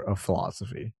McGregor of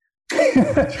philosophy.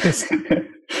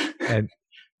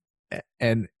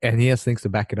 and he has things to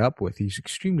back it up with. He's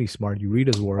extremely smart. You read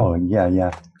his work. Oh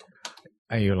yeah.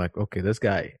 And you're like, okay, this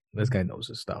guy knows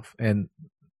his stuff. And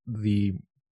there's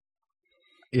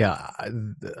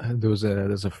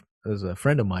a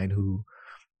friend of mine who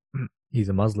he's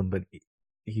a Muslim, but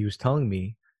he was telling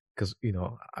me, because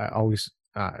I always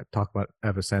talk about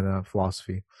Avicenna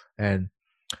philosophy, and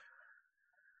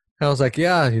I was like,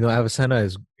 Avicenna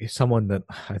is someone that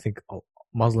I think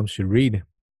Muslims should read.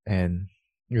 and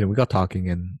we got talking,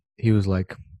 and he was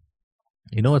like,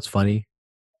 what's funny?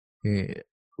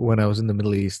 When I was in the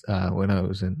Middle East, when I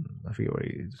was in, I forget where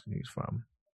he's from.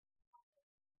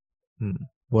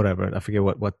 Whatever, I forget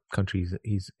what country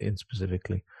he's in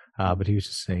specifically. But he was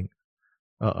just saying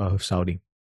of Saudi.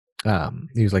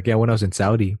 He was like, yeah, when I was in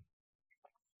Saudi,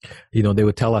 they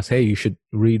would tell us, hey, you should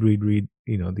read,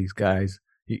 these guys,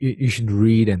 you should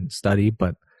read and study.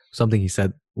 But something he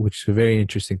said, which is very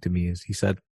interesting to me, is he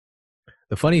said,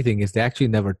 the funny thing is they actually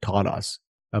never taught us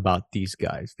about these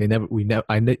guys. Didn't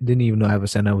even know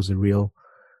Avicenna was a real,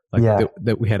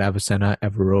 that we had Avicenna,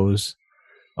 Averroes,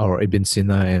 or Ibn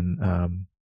Sina, and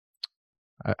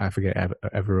I forget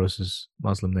Averroes's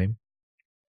Muslim name,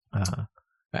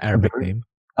 Arabic name.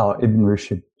 Oh, Ibn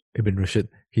Rushd. Ibn Rushd.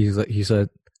 He said,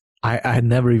 I had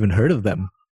never even heard of them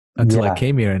until I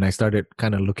came here, and I started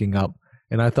kind of looking up.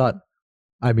 And I thought,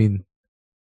 I mean,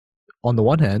 on the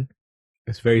one hand,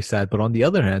 it's very sad, but on the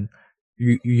other hand,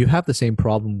 you have the same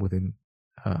problem within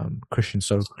Christian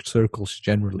circles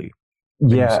generally.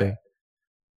 Yeah.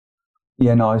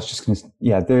 Yeah, no, I was just going to,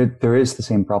 there is the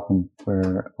same problem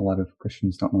where a lot of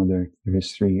Christians don't know their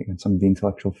history and some of the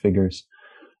intellectual figures.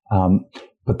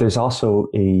 But there's also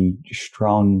a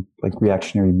strong,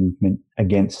 reactionary movement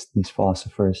against these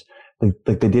philosophers.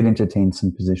 They did entertain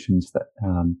some positions that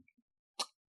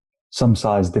some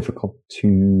saw as difficult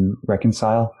to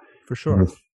reconcile. For sure.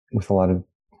 With a lot of,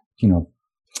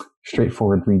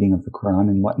 straightforward reading of the Quran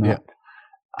and whatnot.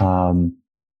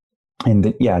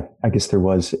 Yeah. I guess there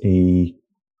was a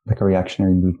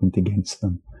reactionary movement against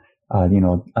them.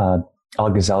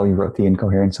 Al-Ghazali wrote The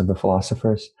Incoherence of the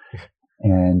Philosophers.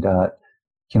 And,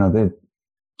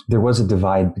 there was a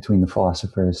divide between the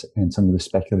philosophers and some of the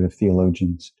speculative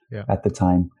theologians at the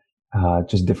time.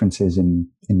 Just differences in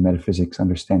metaphysics,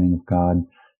 understanding of God,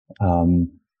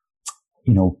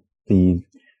 the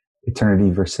eternity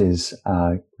versus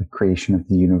the creation of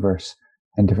the universe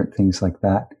and different things like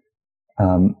that.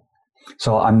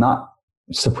 So I'm not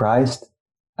surprised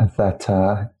at that,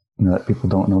 that people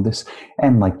don't know this.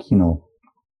 And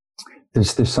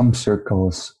there's some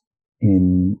circles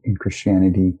in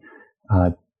Christianity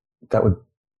that would,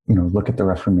 look at the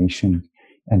Reformation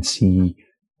and see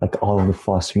all of the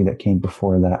philosophy that came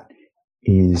before that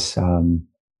is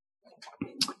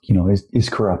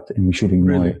corrupt and we should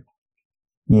ignore it.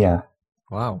 Yeah.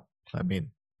 Wow. I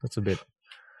mean, that's a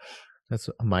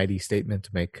mighty statement to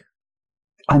make.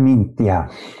 I mean, yeah,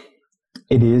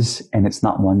 it is, and it's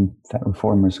not one that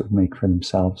reformers would make for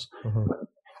themselves. Uh-huh. But,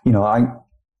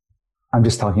 I'm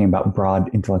just talking about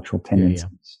broad intellectual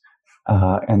tendencies.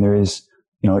 And there is,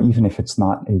 even if it's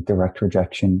not a direct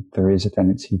rejection, there is a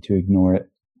tendency to ignore it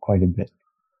quite a bit.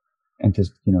 And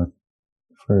just, I'm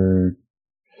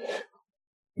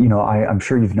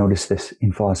sure you've noticed this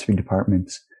in philosophy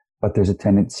departments, but there's a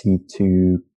tendency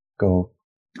to go,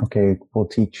 okay, we'll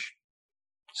teach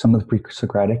some of the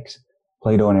pre-Socratics,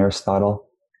 Plato and Aristotle,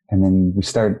 and then we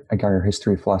start our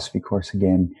history of philosophy course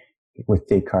again with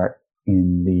Descartes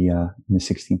in the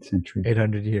 16th century.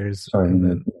 800 years. Sorry, in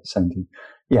the 17th.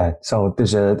 Yeah, so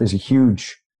there's a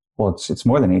huge, well, it's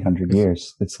more than 800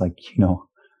 years. It's that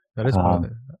is more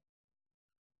than,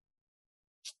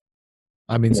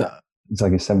 I mean, it's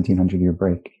like a 1700-year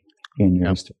break in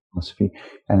your history of philosophy,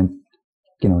 and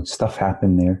stuff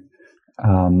happened there.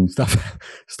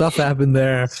 Stuff happened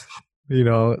there.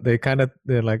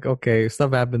 They're like, okay,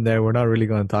 stuff happened there. We're not really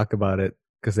going to talk about it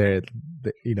because we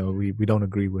don't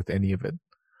agree with any of it,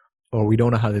 or we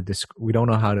don't know how to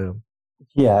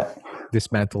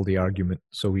dismantle the argument.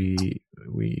 So we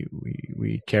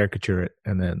caricature it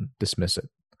and then dismiss it.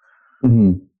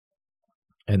 Mm-hmm.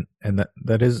 And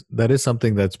that is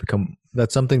something that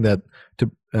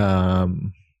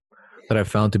I've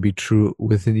found to be true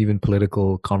within even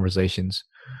political conversations.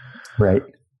 Right.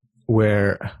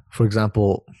 Where, for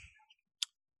example,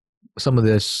 some of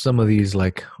these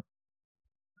like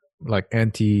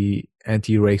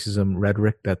anti-racism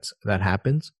rhetoric that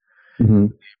happens, mm-hmm.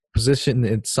 position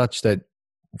it such that,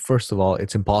 first of all,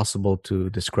 it's impossible to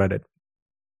discredit,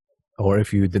 or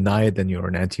if you deny it, then you're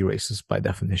an anti-racist by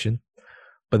definition.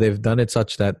 But they've done it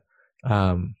such that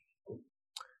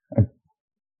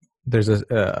there's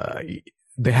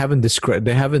they haven't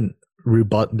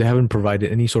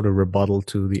provided any sort of rebuttal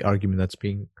to the argument that's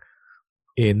being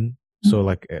in. So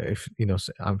if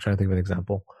I'm trying to think of an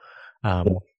example. That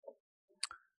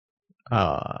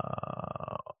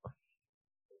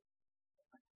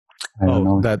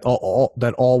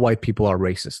all white people are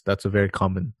racist. That's a very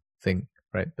common thing,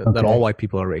 right? That all white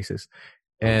people are racist,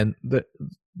 and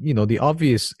the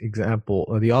obvious example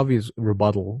or the obvious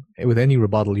rebuttal. With any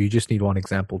rebuttal, you just need one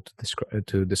example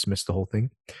to dismiss the whole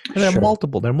thing. And there are Sure.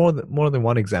 multiple. There are more than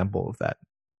one example of that.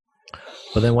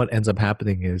 But then what ends up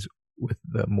happening is with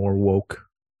the more woke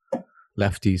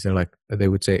lefties, they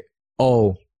would say,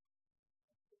 "Oh,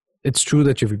 it's true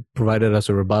that you've provided us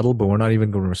a rebuttal, but we're not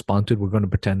even going to respond to it. We're going to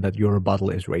pretend that your rebuttal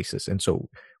is racist, and so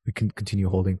we can continue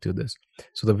holding to this."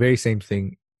 So the very same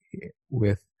thing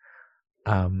with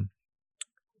when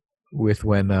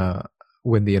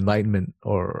the Enlightenment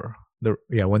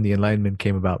when the Enlightenment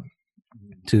came about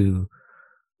to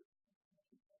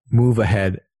move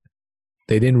ahead,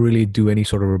 they didn't really do any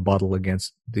sort of rebuttal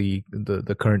against the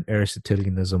current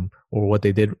Aristotelianism, or what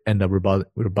they did end up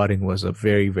rebutting was a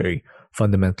very, very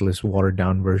fundamentalist, watered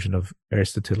down version of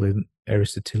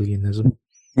Aristotelianism.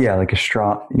 Yeah, like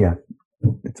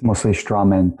it's mostly straw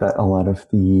man that a lot of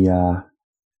the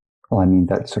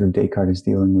that sort of Descartes is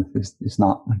dealing with is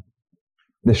not like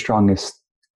the strongest.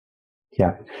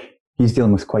 Yeah, he's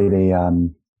dealing with quite a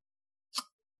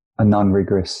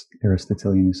non-rigorous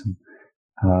Aristotelianism.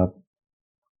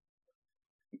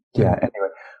 Anyway,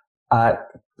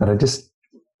 but I just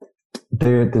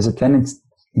there's a tendency,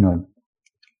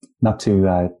 not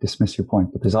to dismiss your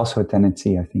point, but there's also a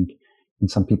tendency, I think, in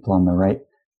some people on the right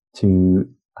to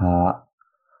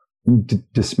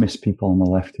dismiss people on the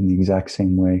left in the exact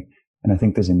same way, and I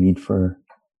think there's a need for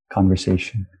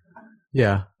conversation.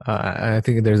 Yeah, I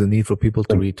think there's a need for people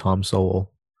to read Tom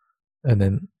Sowell, and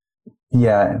then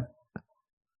sure.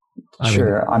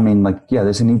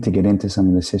 There's a need to get into some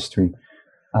of this history.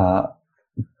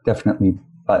 Definitely,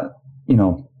 but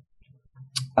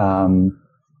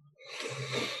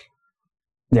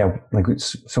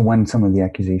so when some of the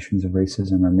accusations of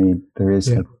racism are made, there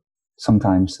is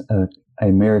sometimes a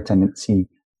mere tendency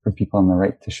for people on the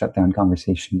right to shut down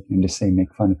conversation and just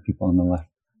make fun of people on the left.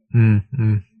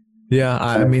 Mm-hmm. Yeah,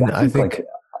 I think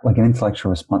like an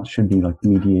intellectual response should be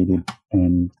mediated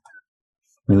and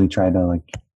really try to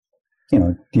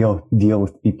deal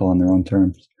with people on their own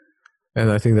terms. And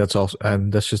I think that's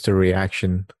just a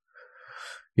reaction,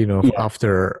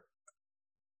 after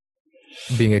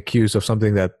being accused of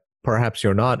something that perhaps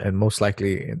you're not, and most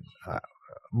likely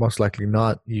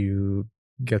not, you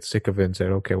get sick of it and say,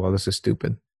 okay, well, this is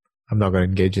stupid. I'm not going to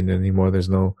engage in it anymore. There's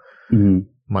no,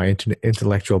 my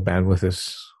intellectual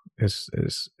bandwidth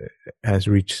has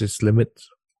reached its limit.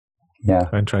 Yeah.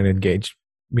 I'm trying to engage,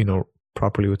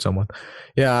 properly with someone.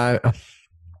 Yeah.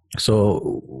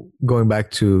 So going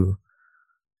back to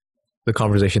the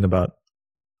conversation about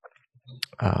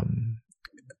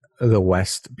the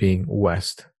West being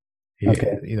West.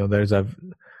 Okay. There's it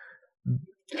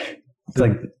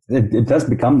does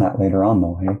become that later on,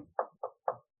 though. Hey,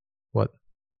 what?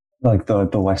 Like the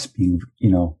West being,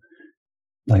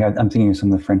 I'm thinking of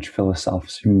some of the French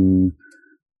philosophers who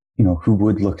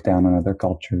would look down on other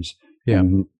cultures. Yeah.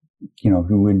 And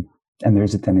who would, and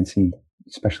there's a tendency,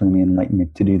 especially in the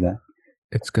Enlightenment, to do that.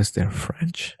 It's because they're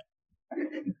French.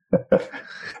 I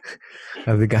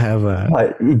think I have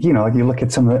a. You look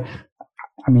at some of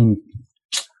the.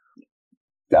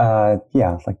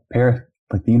 Paris,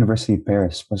 the University of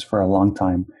Paris was for a long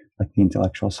time the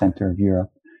intellectual center of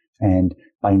Europe, and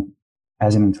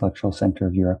as an intellectual center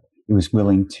of Europe, it was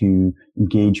willing to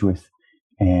engage with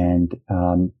and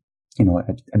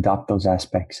adopt those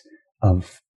aspects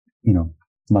of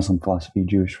Muslim philosophy,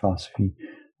 Jewish philosophy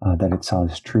that it saw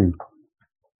as true.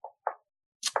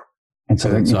 And so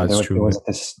there was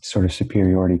this sort of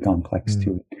superiority complex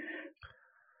to it.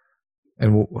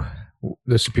 And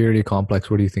the superiority complex,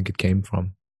 where do you think it came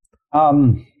from?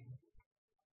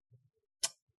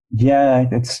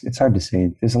 It's hard to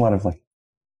say. There's a lot of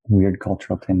weird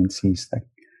cultural tendencies that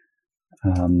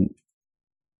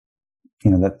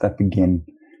that begin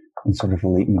in sort of the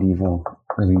late medieval,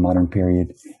 early modern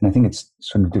period. And I think it's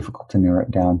sort of difficult to narrow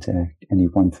it down to any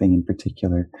one thing in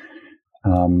particular.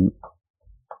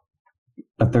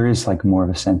 But there is more of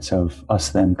a sense of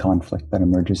us-them conflict that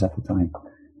emerges at the time.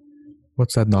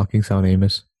 What's that knocking sound,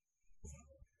 Amos?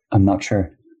 I'm not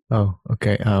sure. Oh,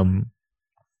 okay. I'm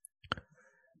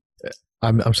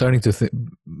starting to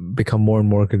become more and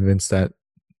more convinced that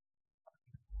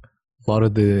a lot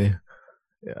of that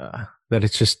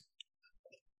it's just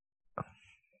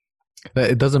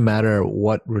that it doesn't matter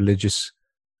what religion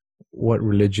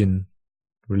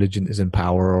is in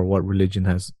power or what religion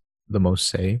has the most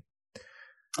say.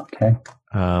 Okay.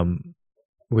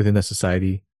 Within a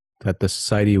society, that the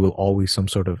society will always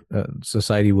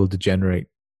society will degenerate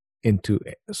into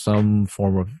some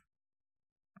form of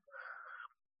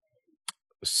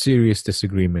serious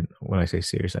disagreement. When I say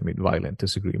serious, I mean violent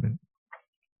disagreement.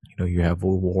 you have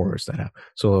wars that have.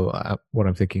 So what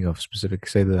I'm thinking of specific,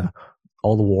 say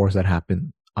all the wars that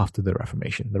happen after the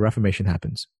Reformation. The Reformation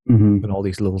happens, Mm-hmm. and all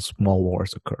these little small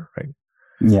wars occur, right?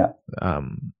 Yeah.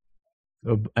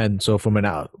 And so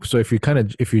so if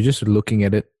you're just looking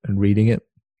at it and reading it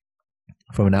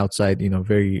from an outside,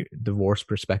 very divorced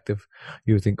perspective,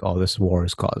 you would think, oh, this war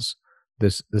is cause.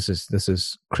 This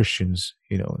is Christians.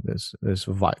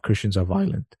 Christians are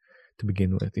violent to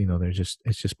begin with.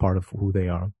 It's just part of who they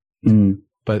are. Mm.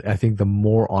 But I think the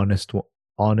more honest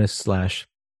 /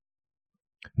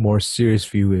 more serious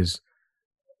view is,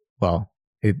 well,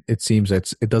 it seems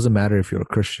that it doesn't matter if you're a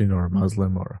Christian or a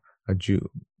Muslim or a Jew.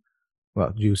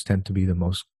 Well, Jews tend to be the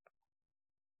most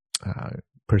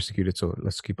persecuted, so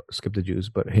let's skip the Jews.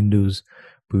 But Hindus,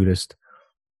 Buddhists,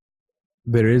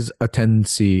 there is a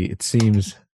tendency, it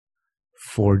seems,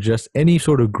 for just any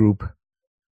sort of group.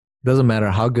 Doesn't matter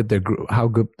how good their group, how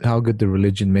good the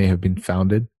religion may have been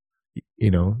founded.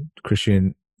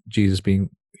 Christian, Jesus being,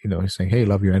 he's saying, "Hey,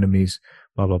 love your enemies,"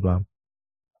 blah blah blah.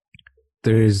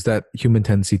 There is that human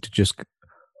tendency to just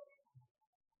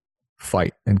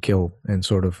fight and kill, and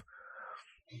sort of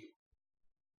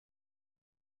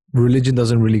religion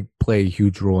doesn't really play a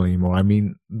huge role anymore. I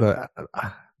mean, the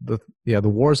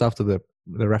wars after the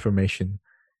Reformation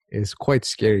is quite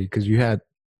scary, because you had,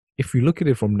 if you look at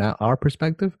it from now our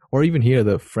perspective, or even here,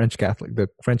 the French Catholic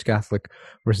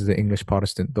versus the English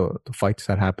Protestant, the fights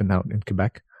that happened out in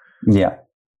Quebec. Yeah.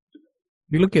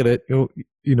 You look at it,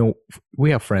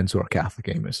 we have friends who are Catholic,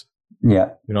 Amos. Yeah.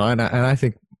 And I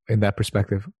think in that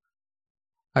perspective,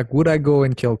 like, would I go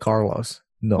and kill Carlos?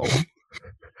 No.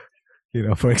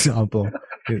 For example,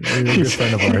 he's a good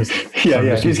friend of ours.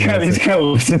 Yeah. He's gonna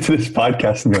listen to this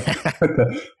podcast and go,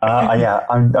 yeah,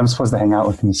 I'm supposed to hang out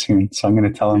with him soon, so I'm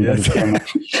gonna tell him. Yes.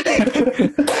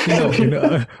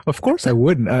 Of course I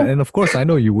wouldn't, and of course I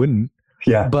know you wouldn't.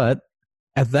 Yeah. But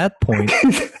at that point,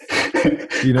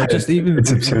 just even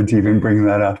it's absurd to even bring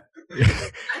that up.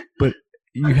 But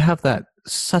you have that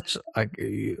such, like,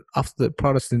 after the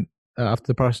Protestant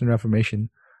Reformation,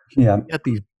 yeah, you had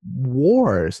these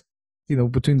wars,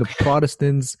 between the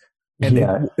Protestants, and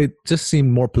it just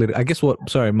seemed more political. I guess I'm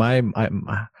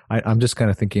just kind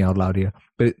of thinking out loud here,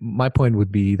 but my point would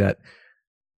be that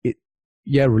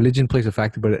religion plays a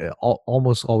factor, but it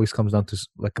almost always comes down to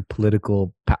like a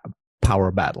political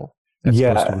power battle as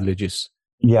opposed to religious.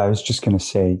 Yeah, I was just gonna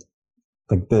say,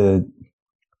 like, for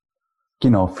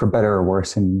better or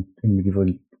worse, in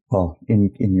medieval,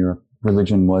 in Europe,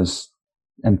 religion was,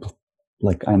 and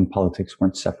politics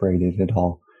weren't separated at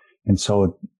all. And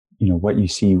so, what you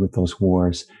see with those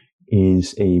wars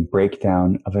is a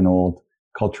breakdown of an old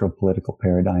cultural political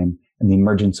paradigm and the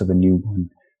emergence of a new one,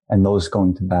 and those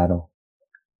going to battle.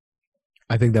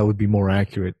 I think that would be more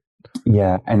accurate.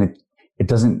 Yeah, and it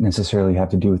doesn't necessarily have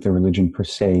to do with the religion per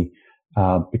se,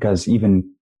 because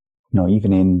even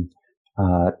in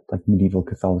medieval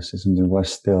Catholicism, there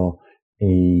was still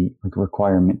a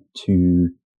requirement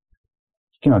to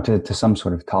some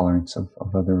sort of tolerance of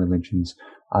other religions.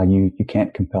 You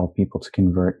can't compel people to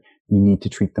convert. You need to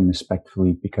treat them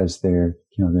respectfully because they're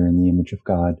in the image of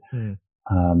God. Mm.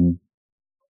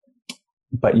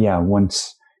 But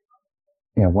once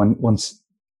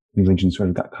religion sort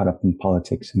of got caught up in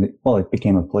politics, and it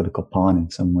became a political pawn in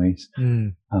some ways.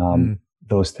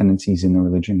 Those tendencies in the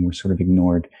religion were sort of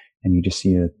ignored, and you just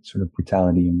see a sort of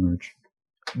brutality emerge.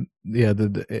 Yeah,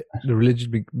 the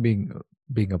religion being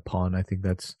a pawn, I think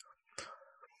that's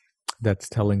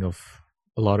telling of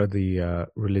a lot of the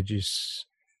religious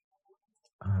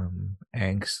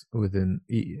angst within.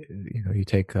 You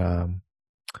take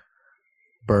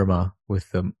Burma with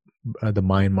the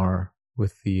Myanmar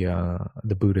with the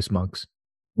Buddhist monks.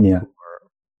 Yeah, who are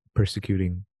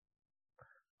persecuting.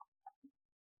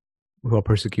 What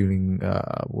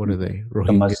are they?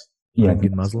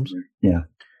 Rohingya Muslims. Yeah,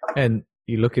 and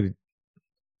you look at it,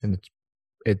 and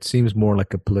it seems more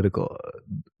like a political.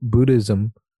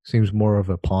 Buddhism seems more of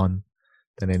a pawn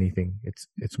than anything.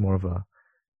 It's more of a,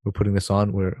 we're putting this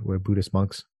on. We're Buddhist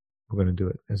monks. We're going to do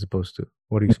it, as opposed to,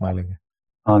 what are you smiling at?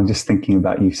 I'm just thinking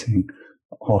about you saying,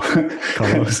 "Oh,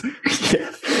 Carlos." Yeah.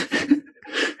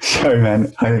 Sorry,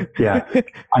 man. I'm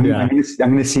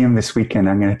going to see him this weekend.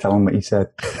 I'm going to tell him what you said.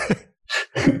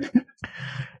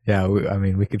 Yeah,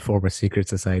 we could form a secret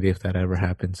society if that ever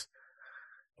happens.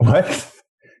 What?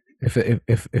 If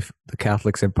the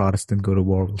Catholics and Protestants go to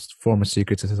war, we'll form a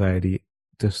secret society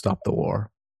to stop the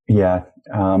war. Yeah,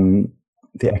 the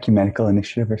Ecumenical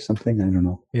Initiative or something. I don't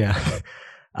know.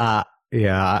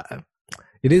 Yeah,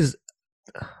 it is.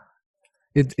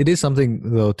 It is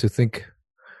something though to think,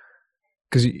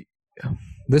 because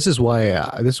This is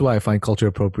why I find culture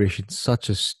appropriation such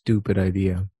a stupid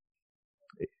idea.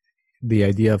 The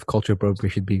idea of culture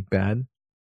appropriation being bad,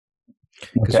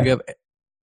 because Okay. you have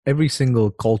every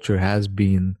single culture has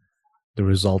been the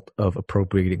result of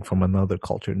appropriating from another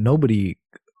culture. No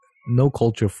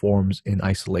culture forms in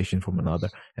isolation from another,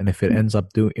 and if it ends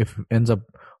up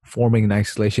forming in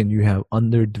isolation, you have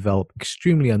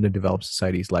extremely underdeveloped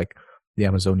societies like the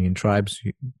Amazonian tribes.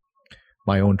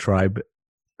 My own tribe,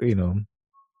 you know,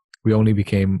 we only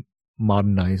became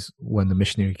modernized when the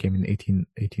missionary came in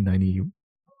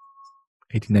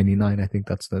 1899. I think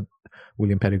that's the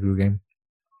William Pettigrew game.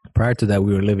 Prior to that,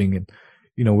 we were living in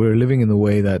the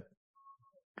way that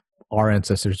our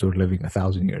ancestors were living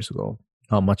 1,000 years ago.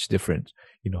 Not much different.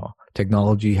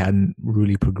 Technology hadn't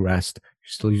really progressed.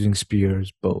 You're still using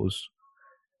spears, bows.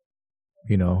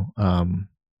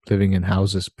 Living in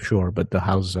houses, sure, but the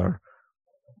houses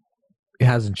it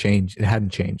hasn't changed. It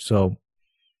hadn't changed. So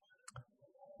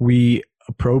we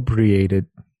appropriated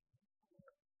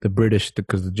the British,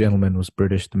 because the gentleman was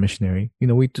British, the missionary.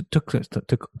 We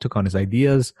took on his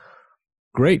ideas.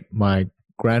 Great. My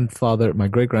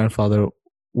great grandfather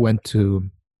went to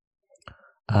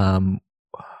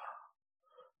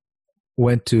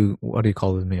what do you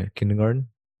call it, man? Kindergarten,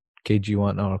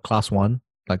 KG1 or class 1,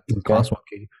 like class 1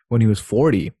 KG, when he was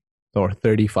 40 or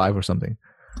 35 or something.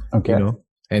 Okay.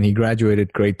 And he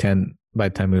graduated grade 10 by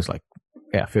the time he was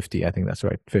 50. I think that's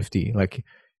right, 50. Like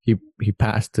he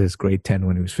passed his grade 10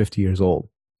 when he was 50 years old.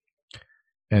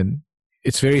 And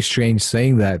it's very strange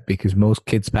saying that, because most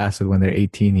kids pass it when they're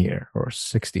 18 here, or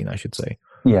 16, I should say.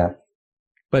 Yeah.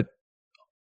 But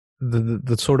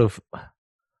the sort of,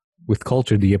 with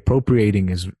culture, the appropriating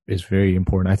is very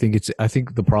important. I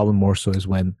think the problem more so is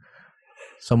when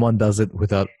someone does it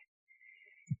without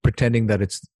pretending that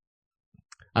it's.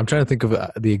 I'm trying to think of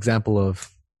the example of.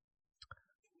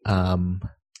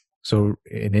 So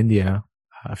in India,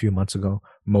 a few months ago,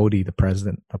 Modi, the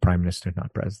prime minister,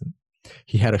 not president,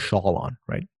 he had a shawl on,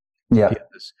 right? Yeah. He had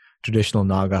this traditional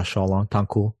Naga shawl on,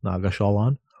 Thankul Naga shawl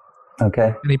on.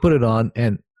 Okay. And he put it on,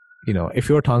 and if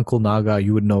you're Thankul Naga,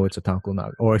 you would know it's a Thankul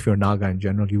Naga. Or if you're Naga in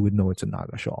general, you would know it's a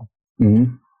Naga shawl.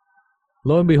 Mm-hmm.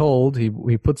 Lo and behold,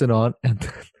 he puts it on, and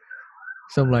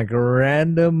some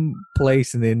random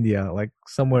place in India,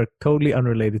 somewhere totally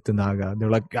unrelated to Naga,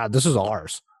 they're like, "Yeah, this is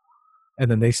ours," and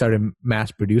then they started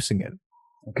mass producing it.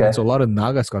 Okay. And so a lot of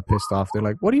Nagas got pissed off. They're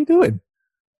like, "What are you doing?"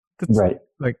 That's, right.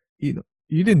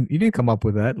 You didn't come up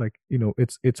with that.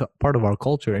 It's a part of our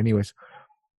culture, anyways.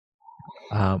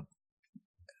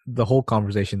 The whole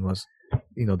conversation was,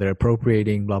 they're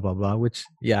appropriating, blah blah blah. Which,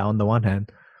 yeah, on the one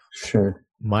hand, sure.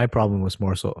 My problem was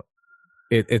more so,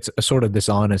 it's a sort of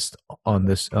dishonest on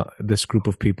this group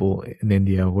of people in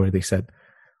India, where they said,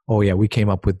 "Oh yeah, we came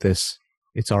up with this.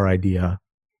 It's our idea,"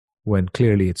 when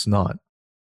clearly it's not.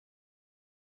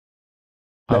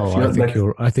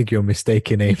 I think you're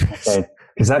mistaken, Amos. Okay.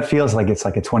 Because that feels like it's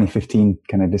like a 2015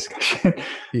 kind of discussion.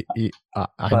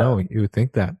 I know you would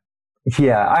think that.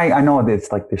 Yeah, I know that it's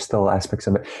there's still aspects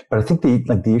of it, but I think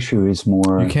the issue is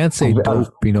more. You can't say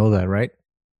dope. You know that, right?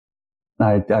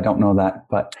 I don't know that,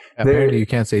 but apparently you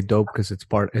can't say dope because it's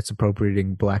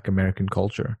appropriating Black American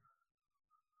culture.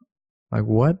 Like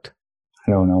what?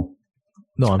 I don't know.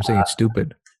 No, I'm saying it's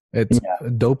stupid.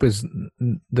 Dope is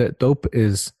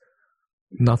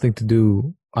nothing to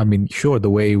do. I mean, sure, the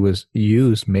way it was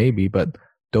used, maybe, but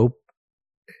dope.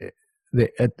 The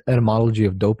etymology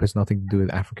of dope has nothing to do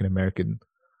with African American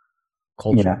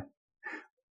culture.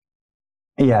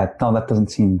 Yeah. No, that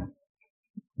doesn't seem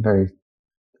very.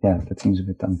 Yeah, that seems a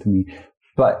bit dumb to me.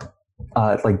 But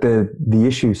the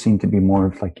issue seemed to be more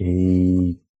of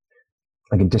a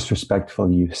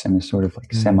disrespectful use and a sort of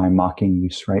semi-mocking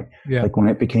use, right? Yeah. When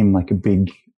it became a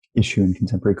big issue in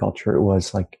contemporary culture, it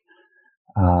was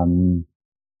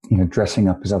dressing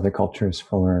up as other cultures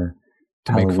for.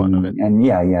 To make fun of it. And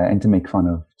and to make fun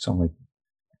of. So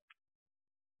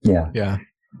Yeah.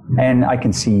 And I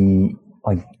can see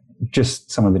just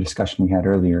some of the discussion we had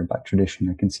earlier about tradition.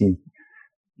 I can see,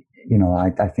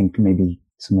 I think maybe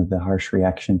some of the harsh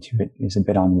reaction to it is a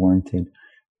bit unwarranted,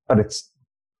 but it's,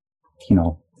 I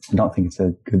don't think it's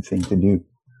a good thing to do.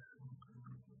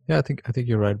 Yeah, I think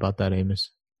you're right about that,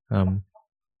 Amos.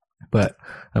 But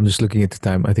I'm just looking at the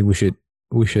time. I think we should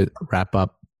wrap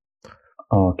up.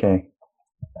 Oh, okay.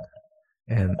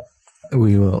 And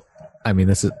we will. I mean,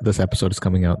 this episode is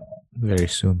coming out very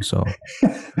soon, so.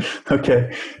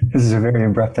 Okay, this is a very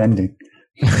abrupt ending.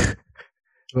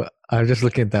 Well, I was just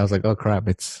looking at that. I was like, "Oh crap!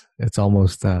 It's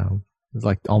almost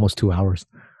almost 2 hours."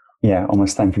 Yeah,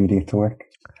 almost time for you to get to work.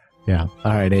 Yeah.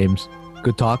 All right, Ames.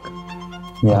 Good talk.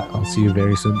 Yeah. I'll see you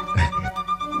very soon.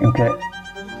 Okay.